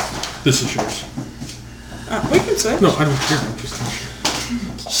 This is yours. We can switch. No, I don't care. I'm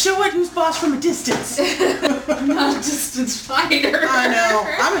just... Show it who's boss from a distance. I'm not a distance fighter. I know.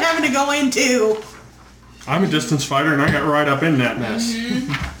 I'm having to go in too. I'm a distance fighter and I got right up in that mess.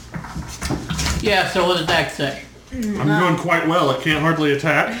 Yeah, so what does that say? I'm doing quite well. It can't hardly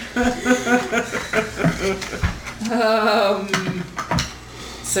attack.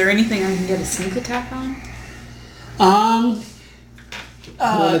 Is there anything I can get a sneak attack on?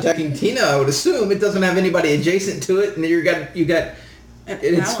 When attacking Tina, I would assume it doesn't have anybody adjacent to it, and you got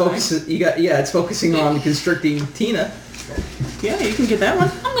it's ally. it's focusing on constricting Tina. Yeah, you can get that one.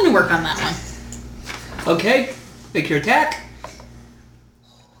 I'm gonna work on that one. Okay, make your attack.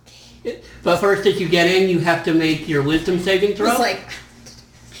 But first, if you get in, you have to make your wisdom saving throw. It's like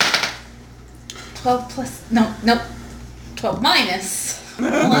 12 plus. Nope. 12 minus 1.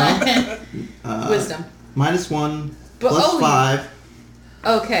 Wisdom. -1 But- plus oh, 5.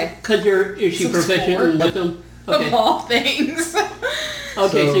 Okay. Because is she So proficient 4. in wisdom? Of Okay. all things.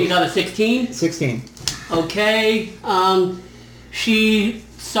 Okay, so So- you got a 16? 16. Okay. She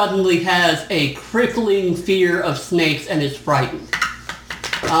suddenly has a crippling fear of snakes and is frightened.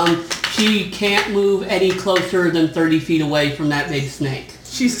 She can't move any closer than 30 feet away from that big snake.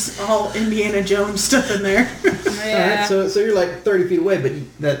 She's all Indiana Jones stuff in there. Yeah. Alright, so you're like 30 feet away, but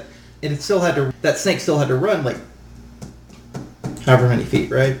that snake still had to run like however many feet,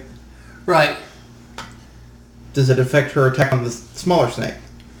 right? Right. Does it affect her attack on the smaller snake?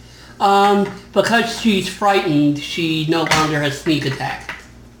 Because she's frightened, she no longer has sneak attack.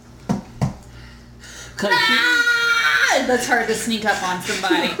 'Cause she, That's hard to sneak up on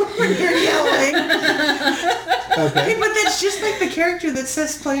somebody. You're yelling. Okay. Hey, but that's just like the character that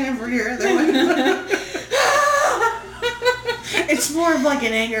says playing over here. They're like, it's more of like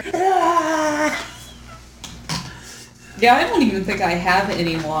an anger. Yeah, I don't even think I have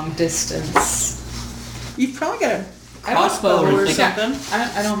any long distance. You've probably got a Crossbow crossbow or or something.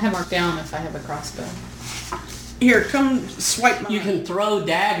 something. I don't have marked down if I have a crossbow. Here, come swipe mine. you can throw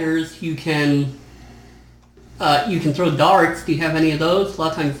daggers, you can throw darts. Do you have any of those? A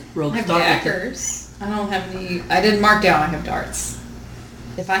lot of times I rogues have start with daggers. I don't have any. I didn't mark down I have darts.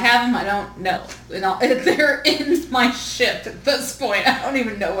 If I have them, I don't know. They're in my ship at this point. I don't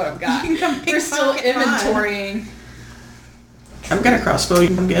even know what I've got. You can come pick We're still pocket mine. inventorying. I've got a crossbow you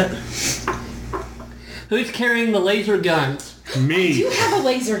can get. Who's carrying the laser guns? Me. You have a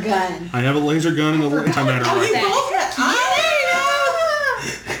laser gun. I have a laser gun and a antimatter Oh, you rifle. both have.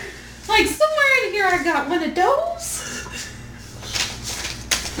 Like somewhere in here, I got one of those.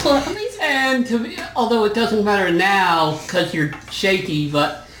 Pull out a laser. And although it doesn't matter now because you're shaky,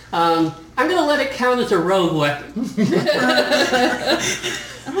 but I'm gonna let it count as a rogue weapon. I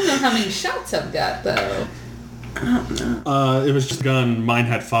don't know how many shots I've got though. It was just a gun. Mine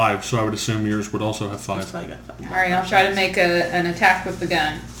had 5, so I would assume yours would also have 5. I got 5. All right, I'll try to make an attack with the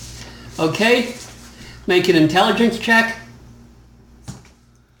gun. Okay, make an intelligence check.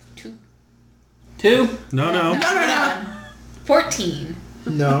 2. No. 14.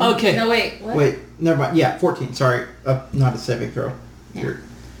 No. Okay. No, wait. What? Wait, never mind. Yeah, 14. Sorry. Not a saving throw. Your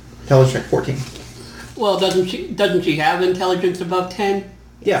intelligence check 14. Well, doesn't she have intelligence above 10?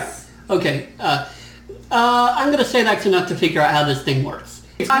 Yeah. Okay. I'm gonna say that's enough to figure out how this thing works.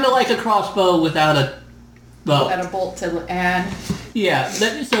 It's kind of like a crossbow without a bow. Got a bolt to add. Yeah.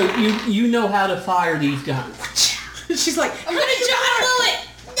 So you know how to fire these guns. She's like, I'm gonna John Bullet.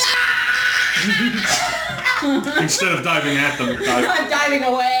 Instead of diving at them, you're diving. I'm diving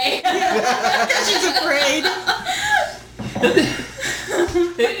away. she's afraid.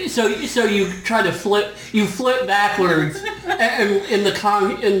 So you try to flip backwards, and in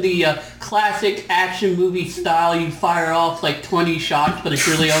the classic action movie style, you fire off like 20 shots, but it's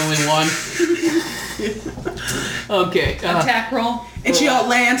really only one. Okay. Attack roll. And she all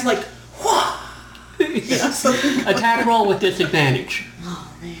lands like, whoa. Attack roll with disadvantage.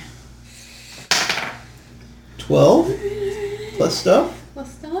 Oh man. 12 plus stuff.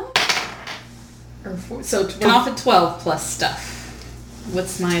 Plus stuff. Or 4. So we're off at 12 plus stuff.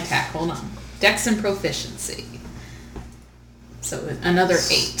 What's my attack? Hold on. Dex and proficiency. So another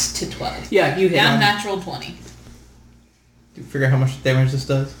 8 to 12. Yeah, you hit. Down natural 20. Do you figure out how much damage this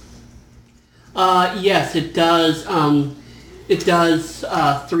does? Yes, it does. It does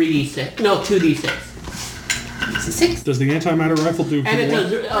 3d6. No, 2d6. 6. Does the antimatter rifle do? And it does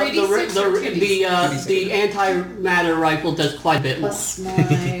the 3d6 or 2d6? the antimatter rifle does quite a bit more. Plus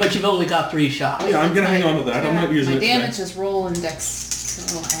my... But you've only got 3 shots. Yeah, I'm gonna hang on to that. I'm not using my it. damage is roll and dex.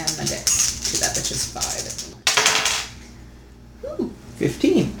 So I'll add my dex to that, which is 5. Ooh.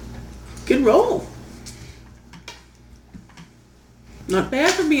 15. Good roll. Not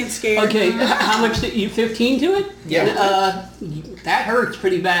bad for being scared. Okay, how much did you? 15 to it? Yeah. That hurts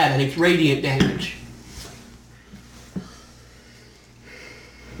pretty bad, and it's radiant damage.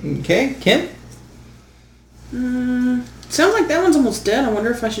 Okay, Kim? Sounds like that one's almost dead. I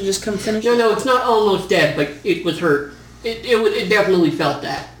wonder if I should just come finish it. No, it's not almost dead, but it was hurt. It definitely felt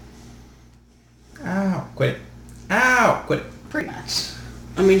that. Ow. Quit it. Ow. Quit it. Pretty much.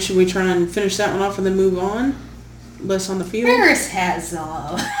 I mean, should we try and finish that one off and then move on? Less on the field? Ferris has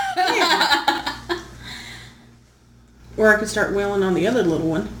Or I could start wailing on the other little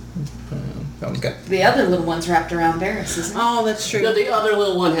one. That one's good. the other little one's wrapped around Ferris, isn't it? Oh, that's true. No, the other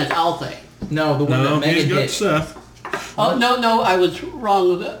little one has Alpha. No, the one No, that he's Megan got hit. Seth. Oh, no, I was wrong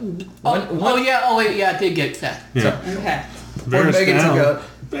with it. One- Oh, wait, yeah, I did get Seth. Yeah. Okay. Or Varys Megan took down. out.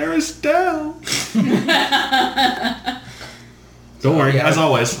 Varys down. Don't worry. Yeah. As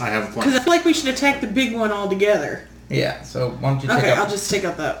always, I have a Because plan. I feel like we should attack the big one all together. Yeah, so why don't you take Okay, out... I'll just take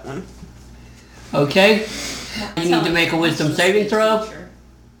out that one. Okay. You need to make a wisdom saving throw.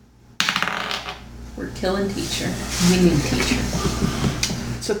 We're killing teacher. We need teacher.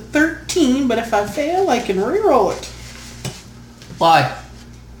 It's a 13, but if I fail, I can reroll it. Why?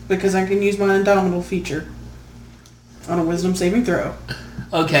 Because I can use my Indomitable feature on a wisdom saving throw.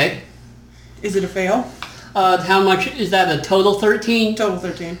 Okay. Is it a fail? How much is that? A total 13? Total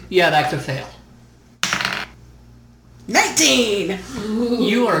 13. Yeah, that's a fail. 19!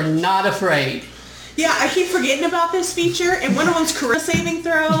 You are not afraid. Yeah, I keep forgetting about this feature, and one of them's charisma saving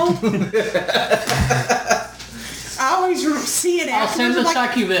throw. I always see it I'll send afterwards. the I'm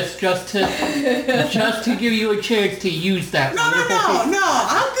like, succubus just to give you a chance to use that. no,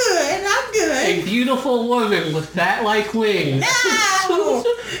 I'm good. A beautiful woman with bat-like wings. No!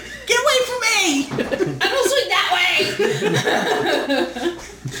 Get away from me! I don't swing that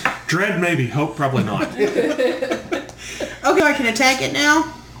way! Dread maybe. Hope probably not. Okay, I can attack it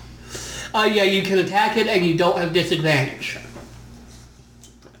now? Yeah, you can attack it and you don't have disadvantage.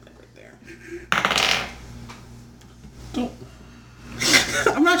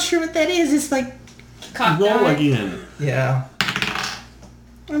 I'm not sure what that is. It's like... Roll again. Yeah.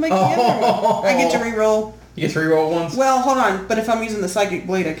 I like the other one. I get to reroll. You get 3 roll ones? Well, hold on. But if I'm using the psychic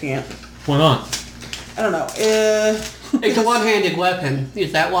blade, I can't. Why not? I don't know. It's a one-handed weapon.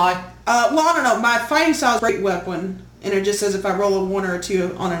 Is that why? Well, I don't know. My fighting style is great weapon, and it just says if I roll a 1 or a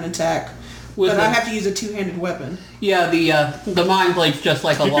 2 on an attack. But I have to use a 2-handed weapon. Yeah, the mind blade's just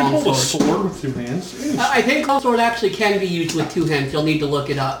like a You can long hold sword. a sword with 2 hands. I think long sword actually can be used with 2 hands. You'll need to look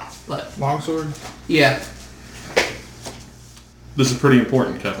it up, but Longsword? yeah. This is pretty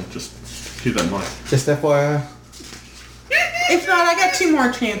important, Kevin. Just keep that in mind. Just FYI. If not, I got 2 more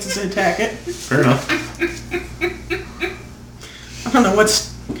chances to attack it. Fair enough. I don't know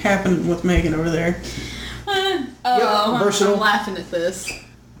what's happening with Megan over there. versatile. I'm laughing at this.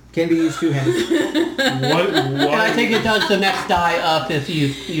 Can be used 2-handed. And I think it does the next die up if you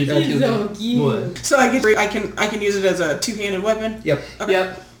use a 2-handed. cute. So I can use it as a 2-handed weapon. Yep. Okay.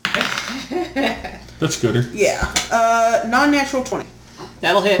 Yep, That's gooder. Yeah. Non-natural 20.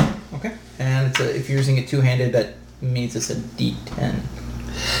 that'll hit. Okay. And it's if you're using it 2-handed, that means it's a D10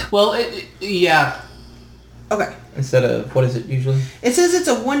 Well, yeah. Okay. instead of, what is it usually? It says it's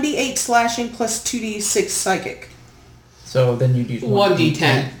a 1d8 slashing plus 2d6 psychic. So then you'd use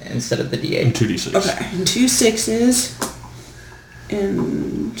 1d10 instead of the And D8. 2d6. Okay. 2 6s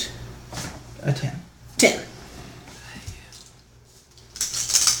and A 10. 10.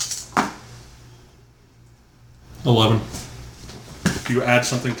 $11. Do you add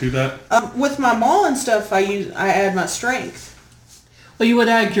something to that? With my maul and stuff, I add my strength. Well, you would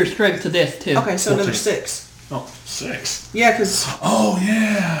add your strength to this too. Okay, so another 14. 6. Oh, 6. Yeah, because Oh,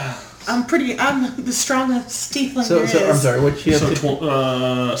 yeah. I'm the strongest tiefling So, there I'm is. sorry, what you have?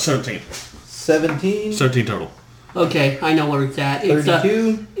 So, 17. 17? 17 total. Okay, I know where it's at. It's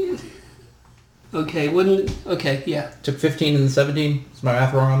 32? Okay, okay, yeah. Took 15 and 17? Is my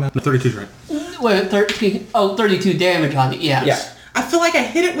math wrong on that? No, 32's right. Well, 32 damage on it, yeah. Yeah. I feel like I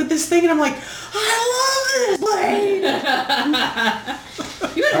hit it with this thing, and I'm like, I love this blade.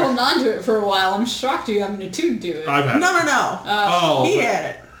 You been holding on to it for a while. I'm shocked you haven't attuned to it. I've had it. No. Oh, He but- had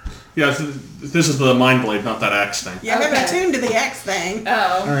it. Yeah, this is the mind blade, not that axe thing. Yeah, I haven't Okay. attuned to the X thing.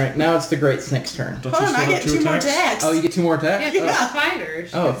 Oh. Alright, now it's the Great Snake's turn. Don't Hold you on, still I have get 2 more attacks. Oh, you get 2 more attacks? Yeah, it's a fighter.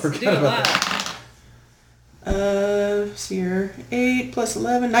 She Oh, gets to forgot do a about lot. Let's see here. 8 plus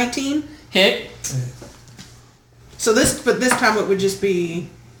 11, 19. Hit. So but this time it would just be...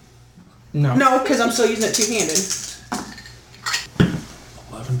 No. No, because I'm still using it 2-handed.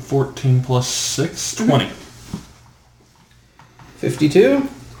 11, 14 plus 6, 20. 52?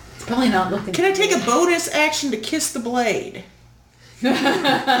 It's probably not looking. Can I take a bonus action to kiss the blade?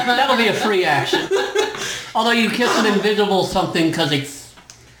 That'll be a free action. Although you kiss an invisible something because it's...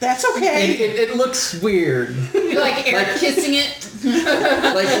 That's okay. It looks weird. You like air kissing it?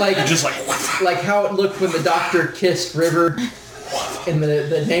 like Just like how it looked when the doctor kissed River in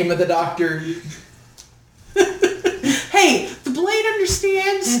the name of the doctor. Hey, the blade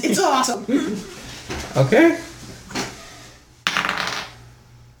understands. It's awesome. Okay.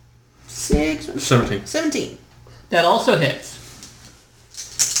 6, 17. 17. That also hits.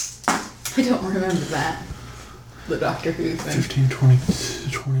 I don't remember that. The Doctor Who thing. 15, 20,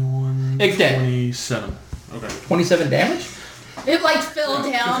 21, It's dead. 27. Okay. 27 damage? It like fell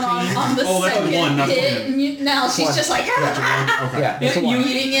down on the Oh, that's a second one, not hit, one. and now she's One. just like Okay. Yeah. It's a You, one.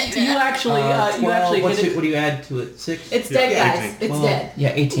 eating it. you actually, you actually hit it. What do you add to it? 6? It's Yeah, dead, guys. 18. It's Well, dead.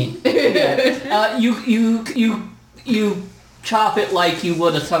 Yeah, 18. You chop it like you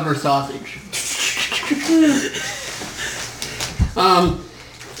would a summer sausage.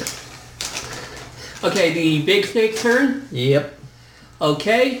 Okay, the big snake's turn. Yep.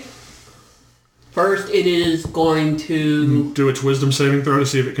 Okay. First, it is going to... Do its wisdom saving throw to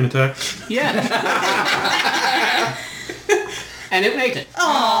see if it can attack. Yeah. And it makes it.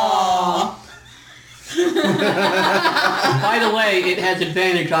 Aww. By the way, it has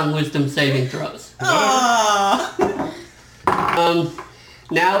advantage on wisdom saving throws. Aww.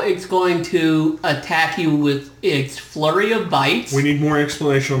 Now it's going to attack you with its flurry of bites. We need more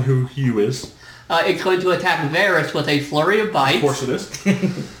explanation on who you is. It's going to attack Varys with a flurry of bites. Of course it is.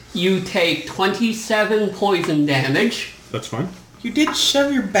 You take 27 poison damage. That's fine. You did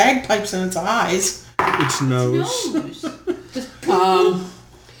shove your bagpipes in its eyes. Its nose.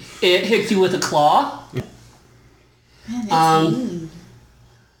 It hits you with a claw.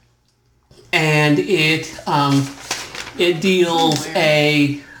 And it deals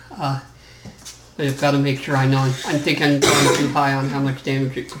a... I've got to make sure I know. I think I'm going too high on how much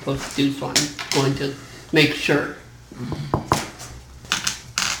damage it's supposed to do, so I'm going to make sure.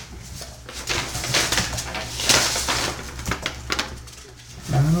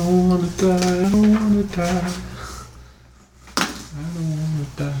 I don't wanna die, I don't wanna die. I don't wanna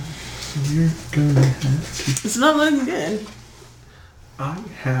die. You're gonna have to... It's not looking good. I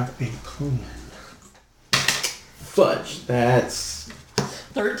have a plan. Fudge. That's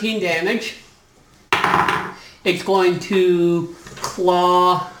 13 damage. It's going to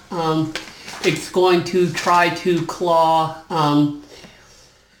claw, it's going to try to claw,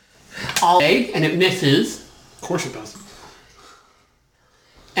 Ollie, and it misses. Of course it does.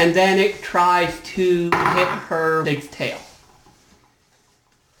 And then it tries to hit her big tail.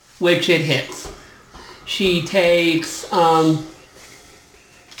 Which it hits. She takes, I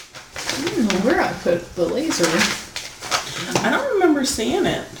don't know where I put the laser. I don't remember seeing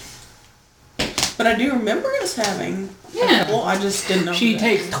it. But I do remember us having. Yeah. Well, I just didn't know. she that.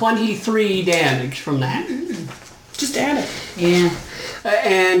 takes 23 damage from that. Just add it. Yeah.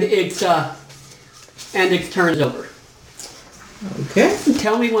 And its turn is over. okay.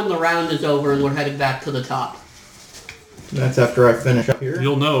 Tell me when the round is over and we're headed back to the top. That's after I finish up here.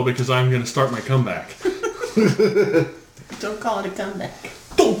 You'll know because I'm going to start my comeback. Don't call it a comeback.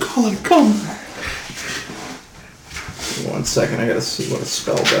 Don't call it a comeback. 1 second, I gotta see what a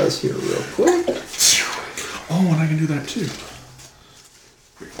spell does here real quick. Oh, and I can do that too.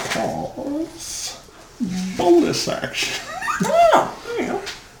 Because bonus action. Oh, there you go.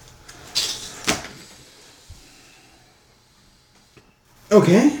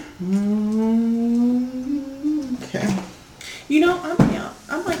 Okay. Okay. You know,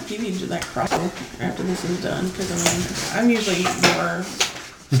 I might give you that crossbow after this is done, because I mean, I'm usually more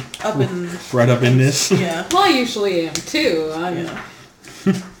up in... Right up in this. Yeah. Well, I usually am too. Yeah.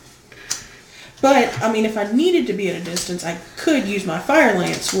 But, I mean, if I needed to be at a distance, I could use my fire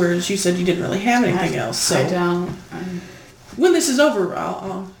lance, whereas you said you didn't really have anything else. So I don't. when this is over,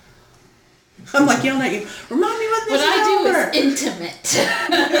 I'm like yelling at you, remind me what this What is I do over. is intimate.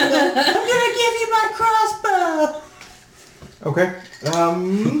 I'm going to give you my crossbow. Okay.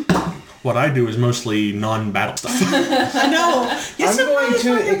 What I do is mostly non-battle stuff. I know. You I'm going sometimes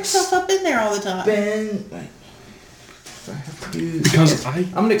to find yourself up in there all the time. Wait. I have to use Because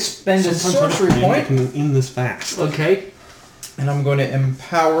I'm going to expend a sometimes sorcery I point, can end this fast. Okay. and I'm going to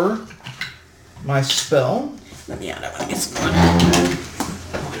empower my spell. Let me out. I want to get some one.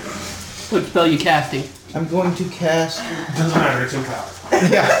 What spell you casting? I'm going to cast. Doesn't matter, it's empowered.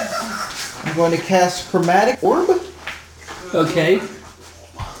 Yeah. I'm going to cast Chromatic Orb Okay.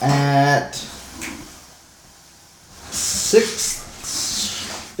 at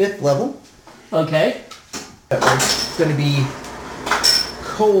 5th level. Okay. It's going to be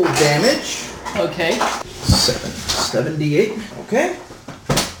cold damage. Okay. 78. Okay.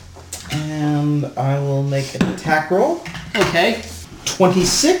 And I will make an attack roll. Okay.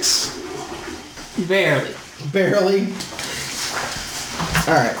 26. Barely. Barely.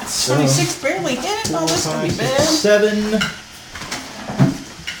 Alright, so 26 barely hit it. Oh, this could be bad. 7,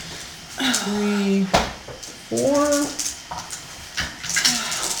 3, 4.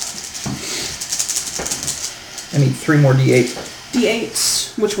 I need 3 more D8.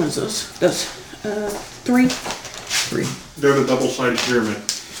 D8s. Which one's those? Those. 3. 3. They're the double-sided pyramid.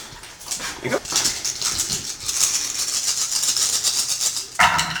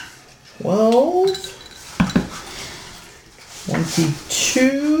 12,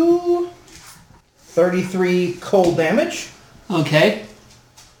 22, 33 cold damage. Okay.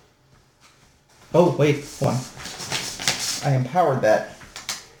 Oh, wait, hold on. I empowered that.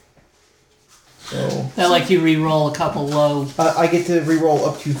 So, That lets you re-roll a couple low. I get to reroll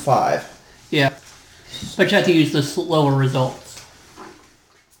up to 5. Yeah. But you have to use the lower results.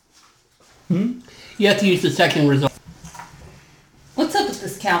 You have to use the second result. What's up with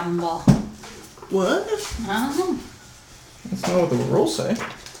this Calvin ball? What? I don't know. That's not what the rules say.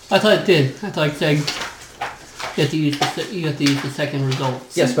 I thought it did. I thought it said you have to use the second result.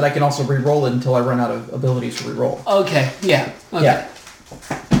 Yes, but I can also reroll it until I run out of abilities to reroll. Okay. Yeah. Okay. Yeah.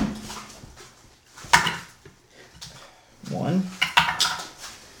 1.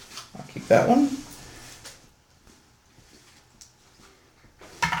 I'll keep that one.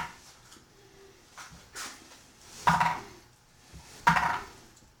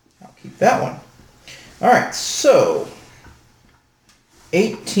 I'll keep that one. Alright, so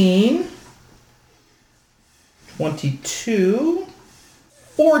 18, 22,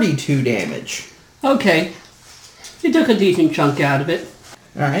 42 damage. Okay. You took a decent chunk out of it.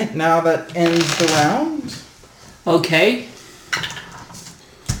 Alright, now that ends the round. Okay.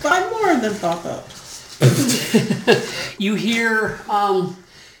 5 more of them pop up. You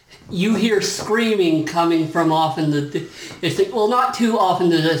hear screaming coming from off in the distance. Well, not too off in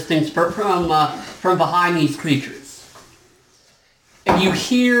the distance, but from behind these creatures. And you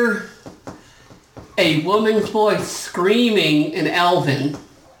hear a woman's voice screaming in Elven,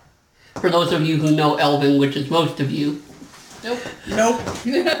 For those of you who know Elven, which is most of you. Nope.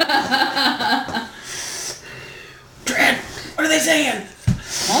 Dread, what are they saying?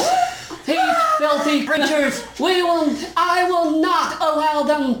 These filthy creatures, I will not allow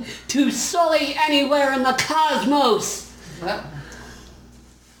them to sully anywhere in the cosmos. Well,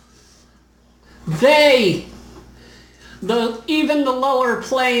 Even the lower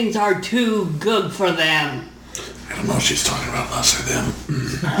planes are too good for them. I don't know if she's talking about us or them.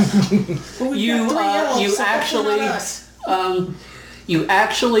 You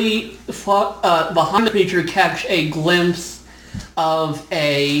actually behind the creature catch a glimpse of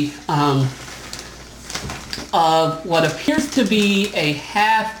of what appears to be a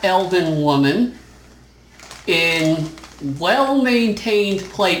half-elven woman in well-maintained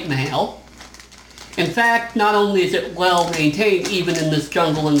plate mail. In fact, not only is it well-maintained, even in this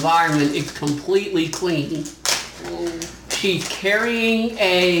jungle environment, it's completely clean. She's carrying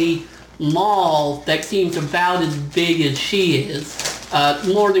a maul that seems about as big as she is.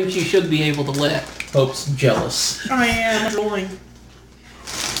 More than she should be able to lift. Hope's jealous. I am annoying.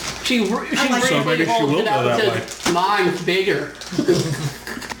 She So briefly maybe she holds will it out go and that says, mine's bigger.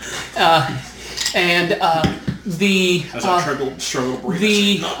 As I struggle to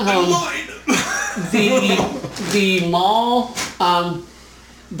breathe, the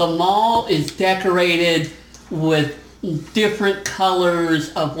mall is decorated with different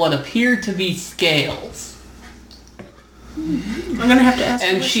colors of what appear to be scales. I'm gonna have to ask.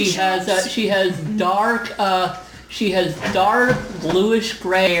 And she has dark bluish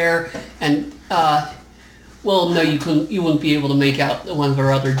gray hair and well, no, you wouldn't be able to make out one of her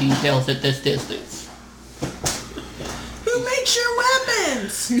other details at this distance. Who makes your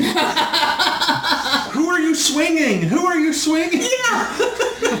weapons? Who are you swinging? Yeah.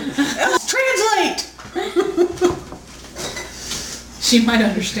 Let's translate. she might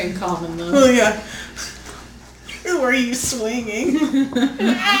understand common though. Oh yeah. Who are you swinging?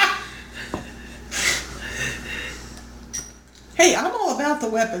 Hey, I'm all about the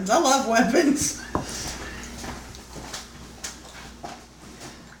weapons. I love weapons.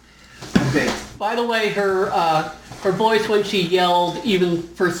 Okay. By the way, her voice when she yelled, even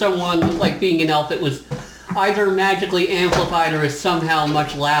for someone like being an elf, it was either magically amplified or is somehow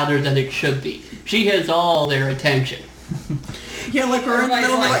much louder than it should be. She has all their attention. Yeah, like we're in the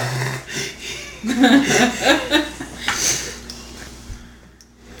middle of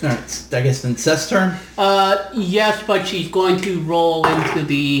Alright, I guess then Seth's turn. Yes, but she's going to roll into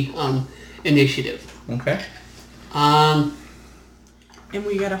the initiative. Okay. and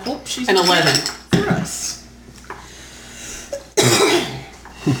we gotta hope she's An 11. for us.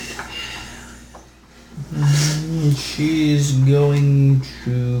 She's going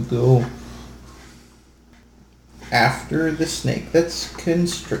to go after the snake that's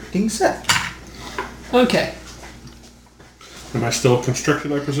constricting Seth. Okay. Am I still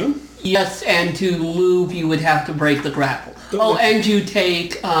constricted, I presume? Yes, and to move you would have to break the grapple. Oh, and you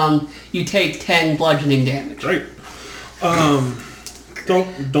take 10 bludgeoning damage. Great.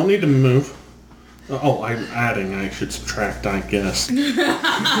 Don't need to move. I'm adding. I should subtract, I guess.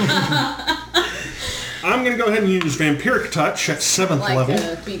 I'm going to go ahead and use Vampiric Touch at 7th Like level.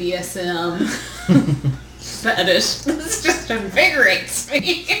 a BDSM fetish. This just invigorates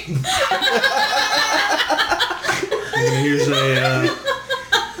me. I'm going to use a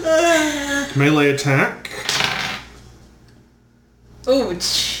melee attack.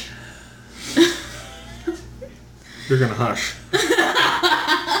 Ouch. You're going to hush.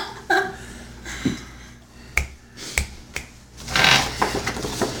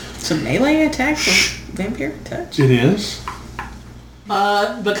 So melee attack with vampire touch? It is.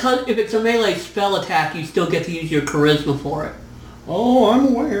 Because if it's a melee spell attack, you still get to use your charisma for it. Oh, I'm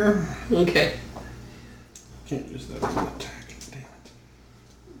aware. Okay. Can't use that as an attack. Damn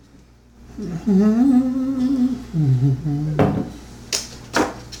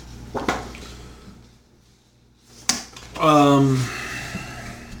it.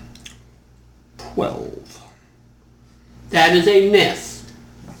 12. That is a miss.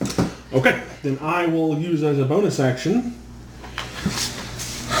 Okay, then I will use as a bonus action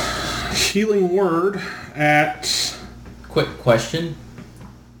Healing Word at... Quick question.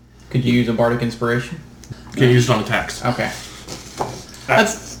 Could you use a Bardic Inspiration? Can't use it on attacks. Okay.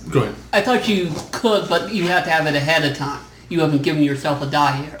 Go ahead. I thought you could, but you have to have it ahead of time. You haven't given yourself a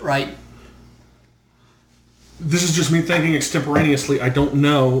die yet, right? This is just me thinking extemporaneously. I don't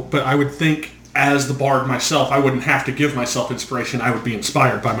know, but I would think as the bard myself, I wouldn't have to give myself inspiration. I would be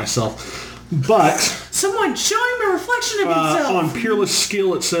inspired by myself. But Someone show him a reflection of himself. On Peerless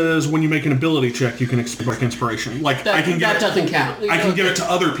Skill, it says when you make an ability check, you can like inspiration. Like That, I can that give doesn't count. I can give it to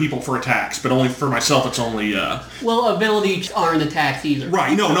other people for attacks, but only for myself. It's only Well, abilities aren't attacks either.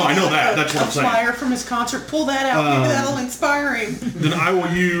 right. No, I know that. That's what I'm A saying. flyer from his concert. Pull that out. Maybe that'll inspire him. Then I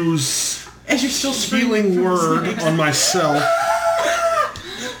will use As you're still screaming. Healing Word on myself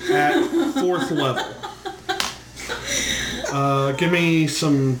at 4th level. Give me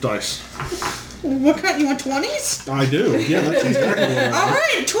some dice. What kind? You want 20s? I do. Yeah, that's exactly what I want. All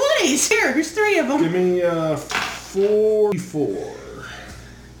right, 20s. Here's 3 of them. Give me 4. 4.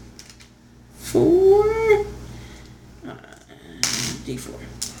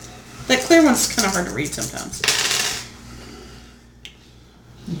 D4. That clear one's kind of hard to read sometimes.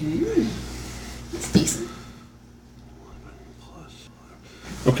 It's decent.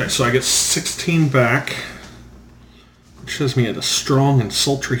 Okay, so I get 16 back, which shows me at a strong and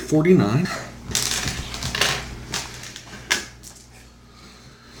sultry 49.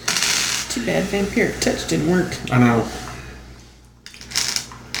 Too bad Vampiric Touch didn't work. I know.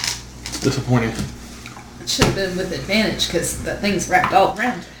 Disappointing. It should have been with advantage because that thing's wrapped all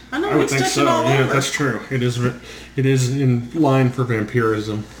around. I know, I would it's think touching so. all Yeah, over. that's true. It is in line for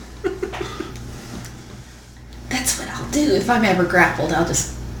vampirism. That's what I'll do if I'm ever grappled. I'll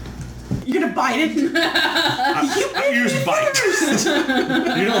just. You're gonna bite it? I use bite.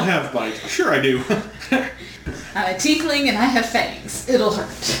 You don't have bite. Sure I do. I'm a tiefling and I have fangs. It'll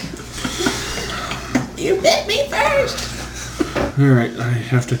hurt. You bit me first. Alright, I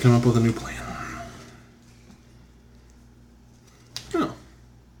have to come up with a new plan. Oh.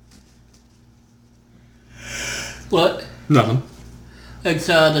 What? Nothing. It's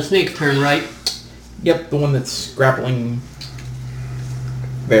the snake's turn, right? Yep, the one that's grappling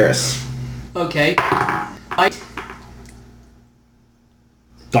Varys. Okay. Bite.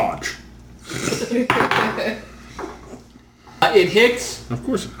 Dodge. It hits. Of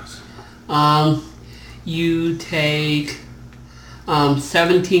course it does. You take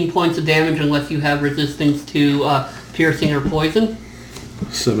 17 points of damage unless you have resistance to piercing or poison.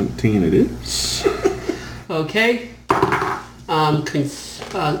 17 it is. Okay.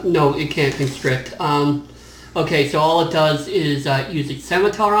 No, it can't constrict. Okay, so all it does is use its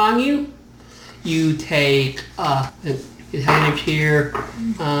scimitar on you. You take advantage here.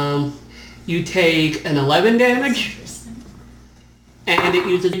 You take an 11 damage, and it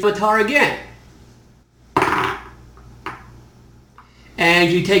uses scimitar again.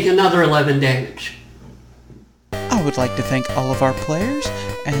 And you take another 11 damage. I would like to thank all of our players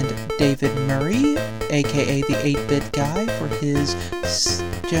and David Murray, aka the 8-Bit Guy, for his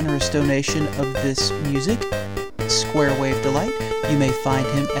generous donation of this music, Square Wave Delight. You may find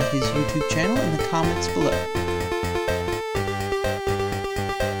him at his YouTube channel in the comments below.